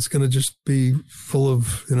recover it. It's going to just be full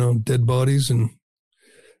of, dead bodies. And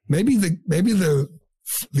maybe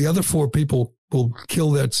the other 4 people will kill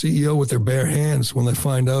that CEO with their bare hands when they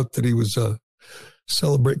find out that he was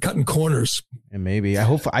cutting corners. And maybe I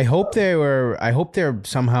hope they're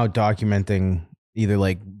somehow documenting either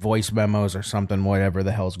like voice memos or something, whatever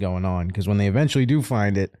the hell's going on. Because when they eventually do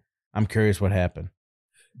find it, I'm curious what happened.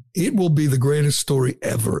 It will be the greatest story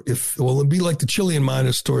ever. It'll be like the Chilean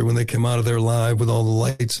miners story when they came out of there live with all the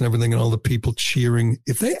lights and everything and all the people cheering.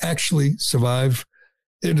 If they actually survive,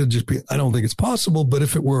 it'll just be, I don't think it's possible, but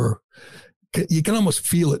if it were, you can almost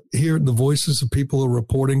feel it, hear the voices of people who are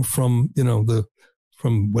reporting from,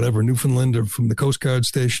 from whatever, Newfoundland or from the Coast Guard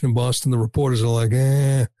station in Boston. The reporters are like,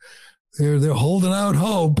 they're holding out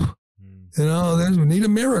hope. We need a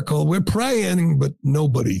miracle. We're praying, but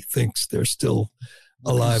nobody thinks they're still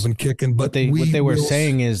alive and kicking. But what they were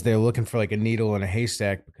saying is they're looking for like a needle in a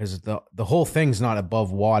haystack because the whole thing's not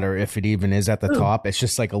above water, if it even is at the top. It's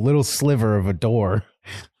just like a little sliver of a door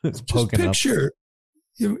that's poking up. Just picture,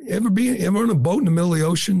 you ever on a boat in the middle of the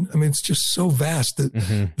ocean? I mean, it's just so vast that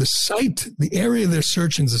the site, the area they're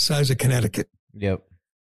searching is the size of Connecticut. Yep.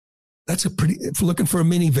 That's if looking for a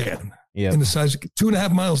minivan in the size of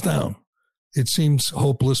 2.5 miles down. It seems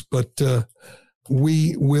hopeless, but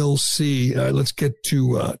we will see. Let's get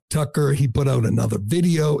to Tucker. He put out another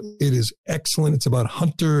video. It is excellent. It's about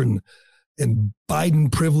Hunter and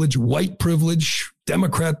Biden privilege, white privilege,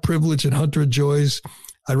 Democrat privilege, and Hunter enjoys.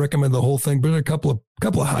 I recommend the whole thing, but a couple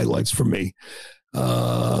of highlights for me.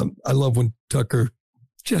 I love when Tucker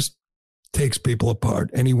just takes people apart.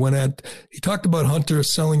 And he talked about Hunter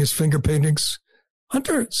selling his finger paintings.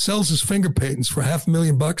 Hunter sells his finger paintings for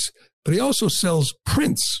 $500,000, but he also sells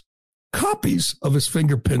prints, copies of his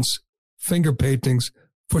finger paintings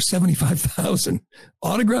for $75,000.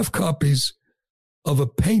 Autographed copies of a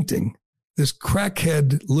painting this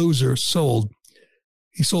crackhead loser sold.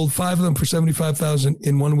 He sold 5 of them for $75,000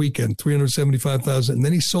 in one weekend, $375,000. And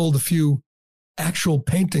then he sold a few actual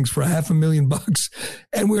paintings for $500,000,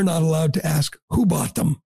 and we're not allowed to ask who bought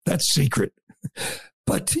them. That's secret.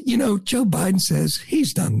 But, Joe Biden says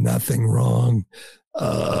he's done nothing wrong.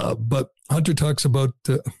 But Tucker talks about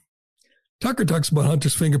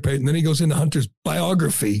Hunter's finger paint, and then he goes into Hunter's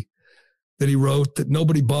biography that he wrote that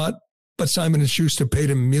nobody bought, but Simon & Schuster paid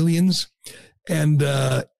him millions. And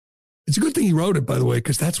it's a good thing he wrote it, by the way,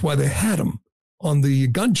 because that's why they had him on the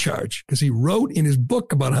gun charge, because he wrote in his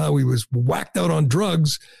book about how he was whacked out on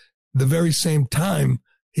drugs the very same time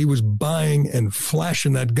he was buying and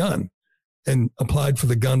flashing that gun, and applied for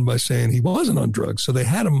the gun by saying he wasn't on drugs. So they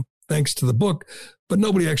had him thanks to the book, but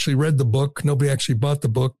nobody actually read the book. Nobody actually bought the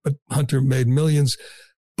book, but Hunter made millions.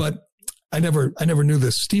 But I never knew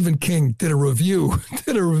this. Stephen King did a blurb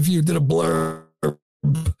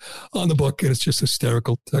on the book, and it's just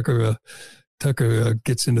hysterical. Tucker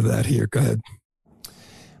gets into that here. Go ahead.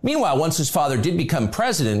 Meanwhile, once his father did become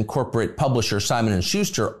president, corporate publisher Simon &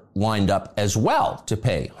 Schuster lined up as well to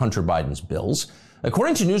pay Hunter Biden's bills.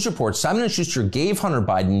 According to news reports, Simon & Schuster gave Hunter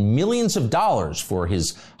Biden millions of dollars for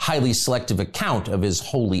his highly selective account of his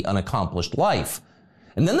wholly unaccomplished life.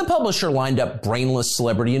 And then the publisher lined up brainless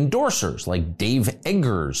celebrity endorsers like Dave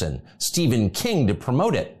Eggers and Stephen King to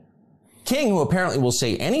promote it. King, who apparently will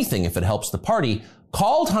say anything if it helps the party,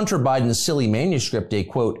 called Hunter Biden's silly manuscript a,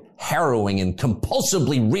 quote, harrowing and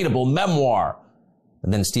compulsively readable memoir.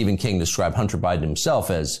 And then Stephen King described Hunter Biden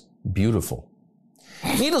himself as beautiful.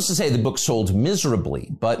 Needless to say, the book sold miserably,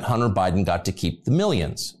 but Hunter Biden got to keep the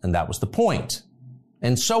millions, and that was the point.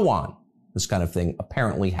 And so on. This kind of thing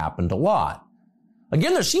apparently happened a lot.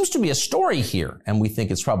 Again, there seems to be a story here, and we think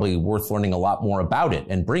it's probably worth learning a lot more about it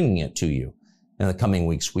and bringing it to you. In the coming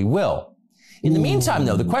weeks, we will. In the meantime,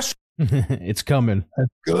 though, the question... It's coming. That's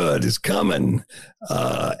good. It's coming.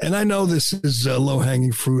 And I know this is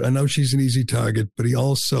low-hanging fruit. I know she's an easy target, but he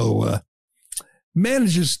also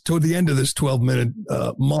manages toward the end of this 12-minute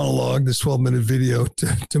monologue, this 12-minute video,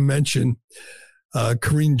 to mention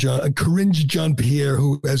Corinne Jean-Pierre,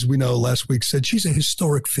 who, as we know, last week said she's a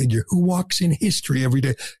historic figure who walks in history every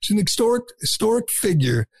day. She's an historic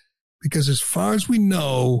figure because, as far as we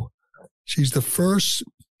know, she's the first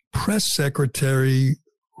press secretary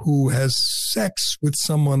who has sex with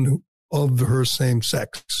someone of her same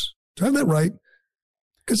sex. Do I have that right?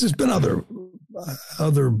 Because there's been other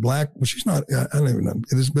black, well, she's not, I don't even know.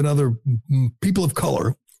 There's been other people of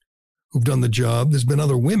color who've done the job. There's been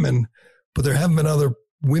other women, but there haven't been other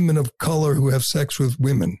women of color who have sex with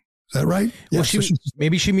women. Is that right? Well, yeah,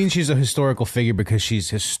 maybe she means she's a historical figure because she's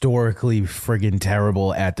historically friggin'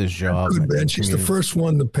 terrible at this job. And she's the first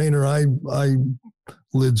one to paint her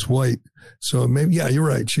eyelids white. So maybe, yeah, you're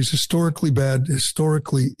right. She's historically bad,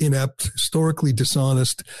 historically inept, historically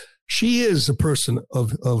dishonest. She is a person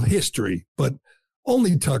of history, but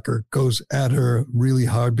only Tucker goes at her really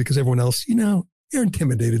hard because everyone else, they're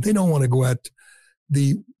intimidated. They don't want to go at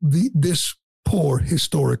this poor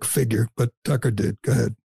historic figure, but Tucker did. Go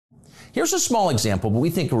ahead. Here's a small example, but we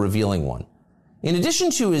think a revealing one. In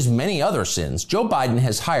addition to his many other sins, Joe Biden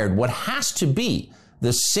has hired what has to be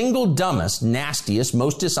the single dumbest, nastiest,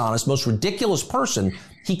 most dishonest, most ridiculous person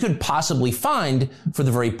he could possibly find for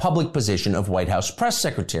the very public position of White House press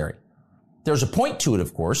secretary. There's a point to it,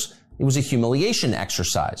 of course. It was a humiliation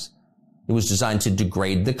exercise. It was designed to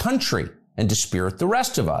degrade the country and dispirit the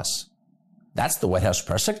rest of us. That's the White House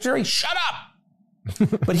press secretary? Shut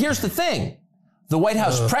up! But here's the thing. The White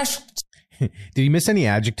House press... Did you miss any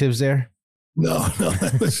adjectives there? No.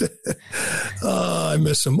 I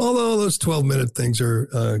miss him. Although those 12-minute things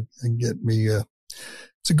are get me.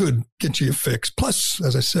 It's get you a fix. Plus,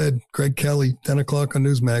 as I said, Greg Kelly, 10 o'clock on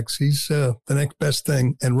Newsmax. He's the next best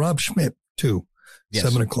thing. And Rob Schmidt, too,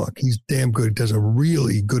 7 o'clock. He's damn good. He does a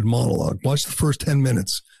really good monologue. Watch the first 10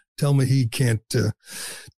 minutes. Tell me he can't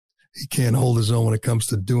hold his own when it comes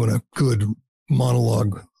to doing a good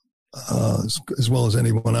monologue as well as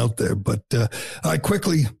anyone out there. But I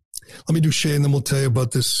quickly, let me do Shay, and then we'll tell you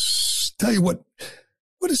about this. Tell you what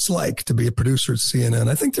it's like to be a producer at CNN.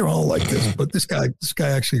 I think they're all like this, but this guy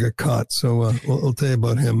actually got caught. So we'll tell you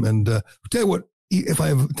about him. And tell you what, if I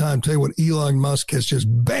have time, tell you what Elon Musk has just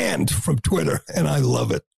banned from Twitter, and I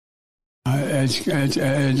love it.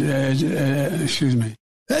 Excuse me.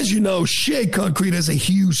 As you know, Shea Concrete has a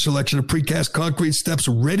huge selection of precast concrete steps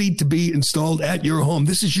ready to be installed at your home.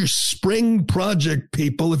 This is your spring project,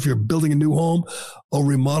 people. If you're building a new home or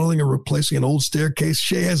remodeling or replacing an old staircase,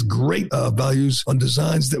 Shea has great values on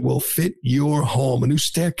designs that will fit your home. A new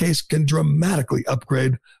staircase can dramatically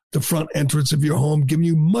upgrade the front entrance of your home, giving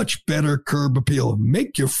you much better curb appeal.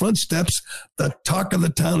 Make your front steps the talk of the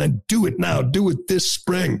town, and do it now. Do it this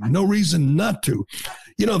spring. No reason not to.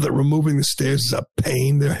 You know that removing the stairs is a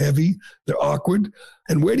pain. They're heavy. They're awkward.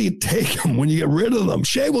 And where do you take them when you get rid of them?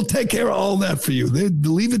 Shea will take care of all that for you.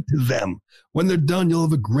 Leave it to them. When they're done, you'll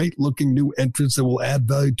have a great-looking new entrance that will add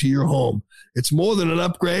value to your home. It's more than an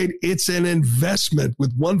upgrade. It's an investment.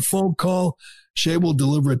 With one phone call, Shea will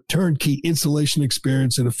deliver a turnkey installation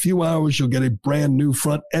experience. In a few hours, you'll get a brand new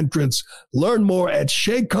front entrance. Learn more at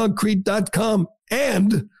SheaConcrete.com.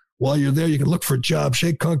 And while you're there, you can look for a job.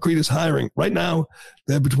 Shea Concrete is hiring. Right now,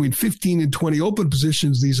 they have between 15 and 20 open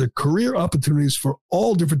positions. These are career opportunities for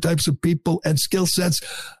all different types of people and skill sets.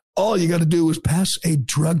 All you got to do is pass a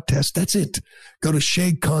drug test. That's it. Go to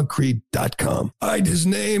SheaConcrete.com. All right, his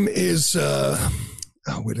name is,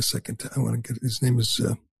 wait a second. His name is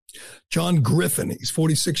John Griffin. He's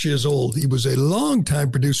 46 years old. He was a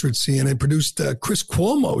longtime producer at CNN, produced Chris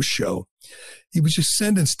Cuomo's show. He was just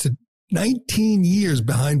sentenced to 19 years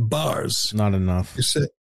behind bars. Not enough.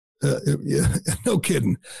 Yeah, no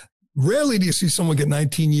kidding. Rarely do you see someone get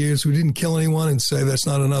 19 years who didn't kill anyone and say that's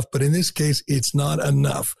not enough. But in this case, it's not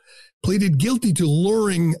enough. Pleaded guilty to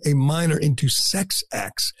luring a minor into sex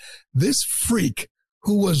acts. This freak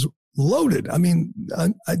who was loaded. I mean,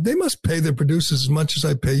 they must pay their producers as much as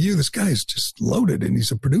I pay you. This guy is just loaded, and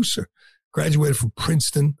he's a producer. Graduated from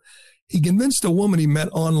Princeton. He convinced a woman he met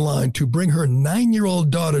online to bring her 9-year-old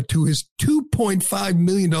daughter to his $2.5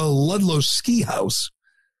 million Ludlow ski house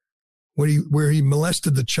where he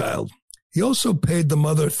molested the child. He also paid the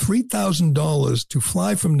mother $3,000 to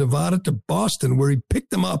fly from Nevada to Boston, where he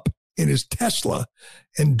picked them up in his Tesla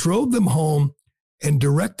and drove them home and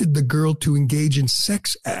directed the girl to engage in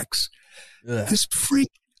sex acts. Ugh. This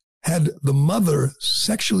freak had the mother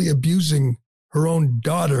sexually abusing her own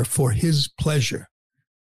daughter for his pleasure.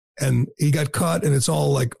 And he got caught, and it's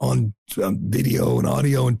all like on video and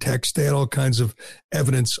audio and text. They had all kinds of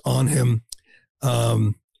evidence on him.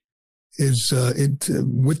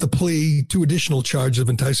 With the plea, 2 additional charges of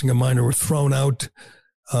enticing a minor were thrown out.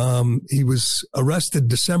 He was arrested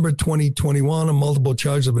December 2021 on multiple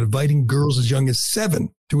charges of inviting girls as young as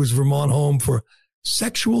 7 to his Vermont home for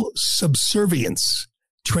sexual subservience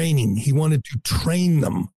training. He wanted to train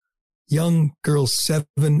them. Young girls,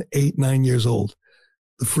 7, 8, 9 years old.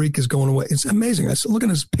 The freak is going away. It's amazing. I look at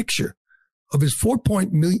his picture of his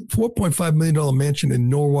 $4.5 million mansion in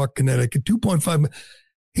Norwalk, Connecticut. $2.5 million.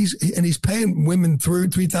 He's paying women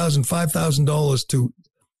 $3,000, $5,000 to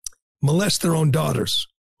molest their own daughters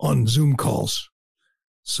on Zoom calls.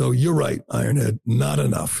 So you're right, Ironhead. Not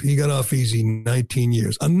enough. He got off easy, 19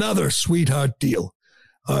 years. Another sweetheart deal.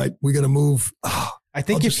 All right, we got to move. I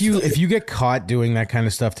think if you get caught doing that kind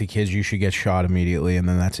of stuff to kids, you should get shot immediately, and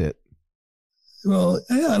then that's it. Well,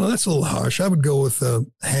 yeah, no, that's a little harsh. I would go with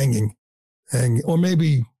hanging, or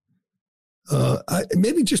maybe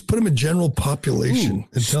just put him in general population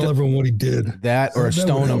and tell everyone what he did. That or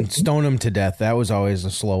stone him to death. That was always a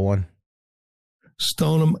slow one.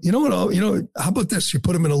 Stone him. You know what? How about this? You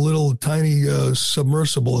put him in a little tiny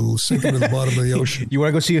submersible and sink him to the bottom of the ocean. You want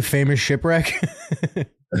to go see a famous shipwreck?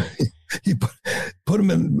 You put them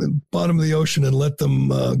in the bottom of the ocean and let them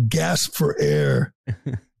gasp for air.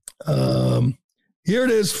 Here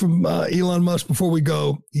it is from Elon Musk. Before we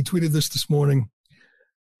go, he tweeted this morning.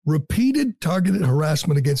 Repeated targeted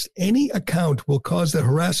harassment against any account will cause the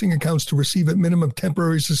harassing accounts to receive at minimum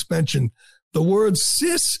temporary suspension. The words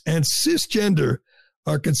cis and cisgender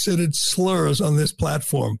are considered slurs on this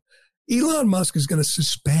platform. Elon Musk is going to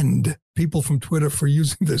suspend people from Twitter for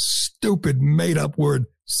using this stupid made-up word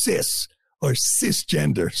cis or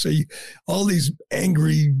cisgender. So all these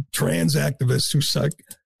angry trans activists who suck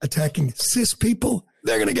attacking cis people,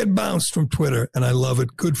 they're going to get bounced from Twitter, and I love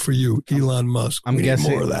it. Good for you, Elon Musk. I'm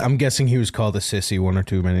guessing more of that. I'm guessing he was called a sissy one or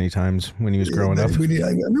too many times when he was growing up. I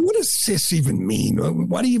mean, what does cis even mean?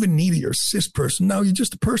 Why do you even need it? You're a cis person. No, you're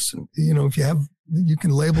just a person. If you can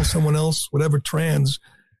label someone else, whatever trans,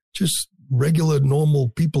 just regular normal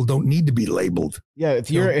people don't need to be labeled. Yeah, if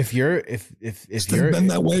you're been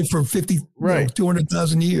that way for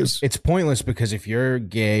 200,000 years. It's pointless because if you're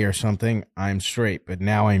gay or something, I'm straight, but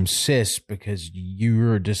now I'm cis because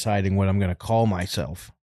you're deciding what I'm going to call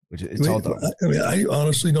myself. Which it's all done. I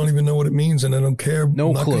honestly don't even know what it means, and I don't care.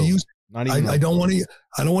 No clue. clue. Use it. I don't want to.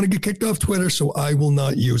 I don't want to get kicked off Twitter, so I will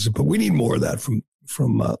not use it. But we need more of that from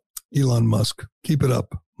Elon Musk. Keep it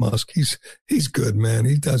up, Musk. He's good, man.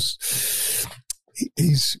 He does.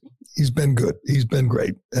 He's been good. He's been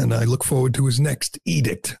great, and I look forward to his next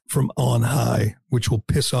edict from on high, which will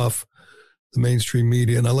piss off the mainstream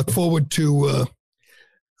media. And I look forward to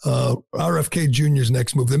RFK Jr.'s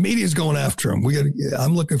next move. The media's going after him.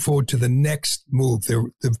 I'm looking forward to the next move.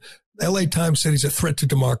 The LA Times said he's a threat to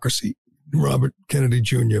democracy. Robert Kennedy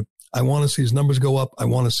Jr. I want to see his numbers go up. I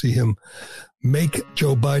want to see him make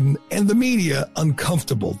Joe Biden and the media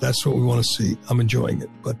uncomfortable. That's what we want to see. I'm enjoying it.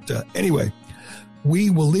 But anyway, we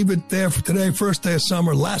will leave it there for today. First day of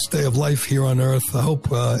summer, last day of life here on Earth. I hope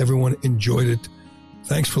everyone enjoyed it.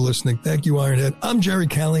 Thanks for listening. Thank you, Ironhead. I'm Gerry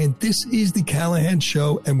Callahan. This is the Callahan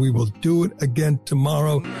Show, and we will do it again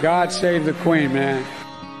tomorrow. God save the Queen, man.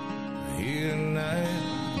 Here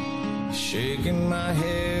tonight, shaking my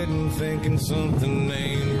head and thinking something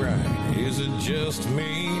ain't right. Is it just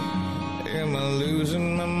me? Am I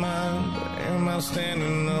losing my mind? Am I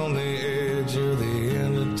standing on the edge of the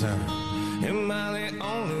end of time? Am I the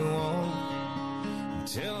only one?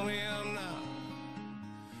 Tell me I'm not.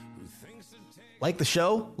 Like the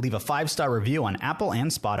show? Leave a 5-star review on Apple and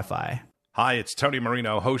Spotify. Hi, it's Tony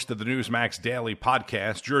Marino, host of the Newsmax Daily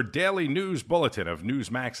Podcast, your daily news bulletin of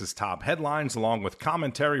Newsmax's top headlines, along with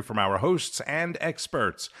commentary from our hosts and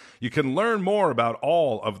experts. You can learn more about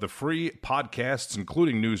all of the free podcasts,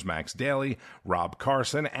 including Newsmax Daily, Rob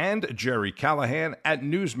Carson, and Gerry Callahan at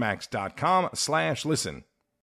newsmax.com/listen.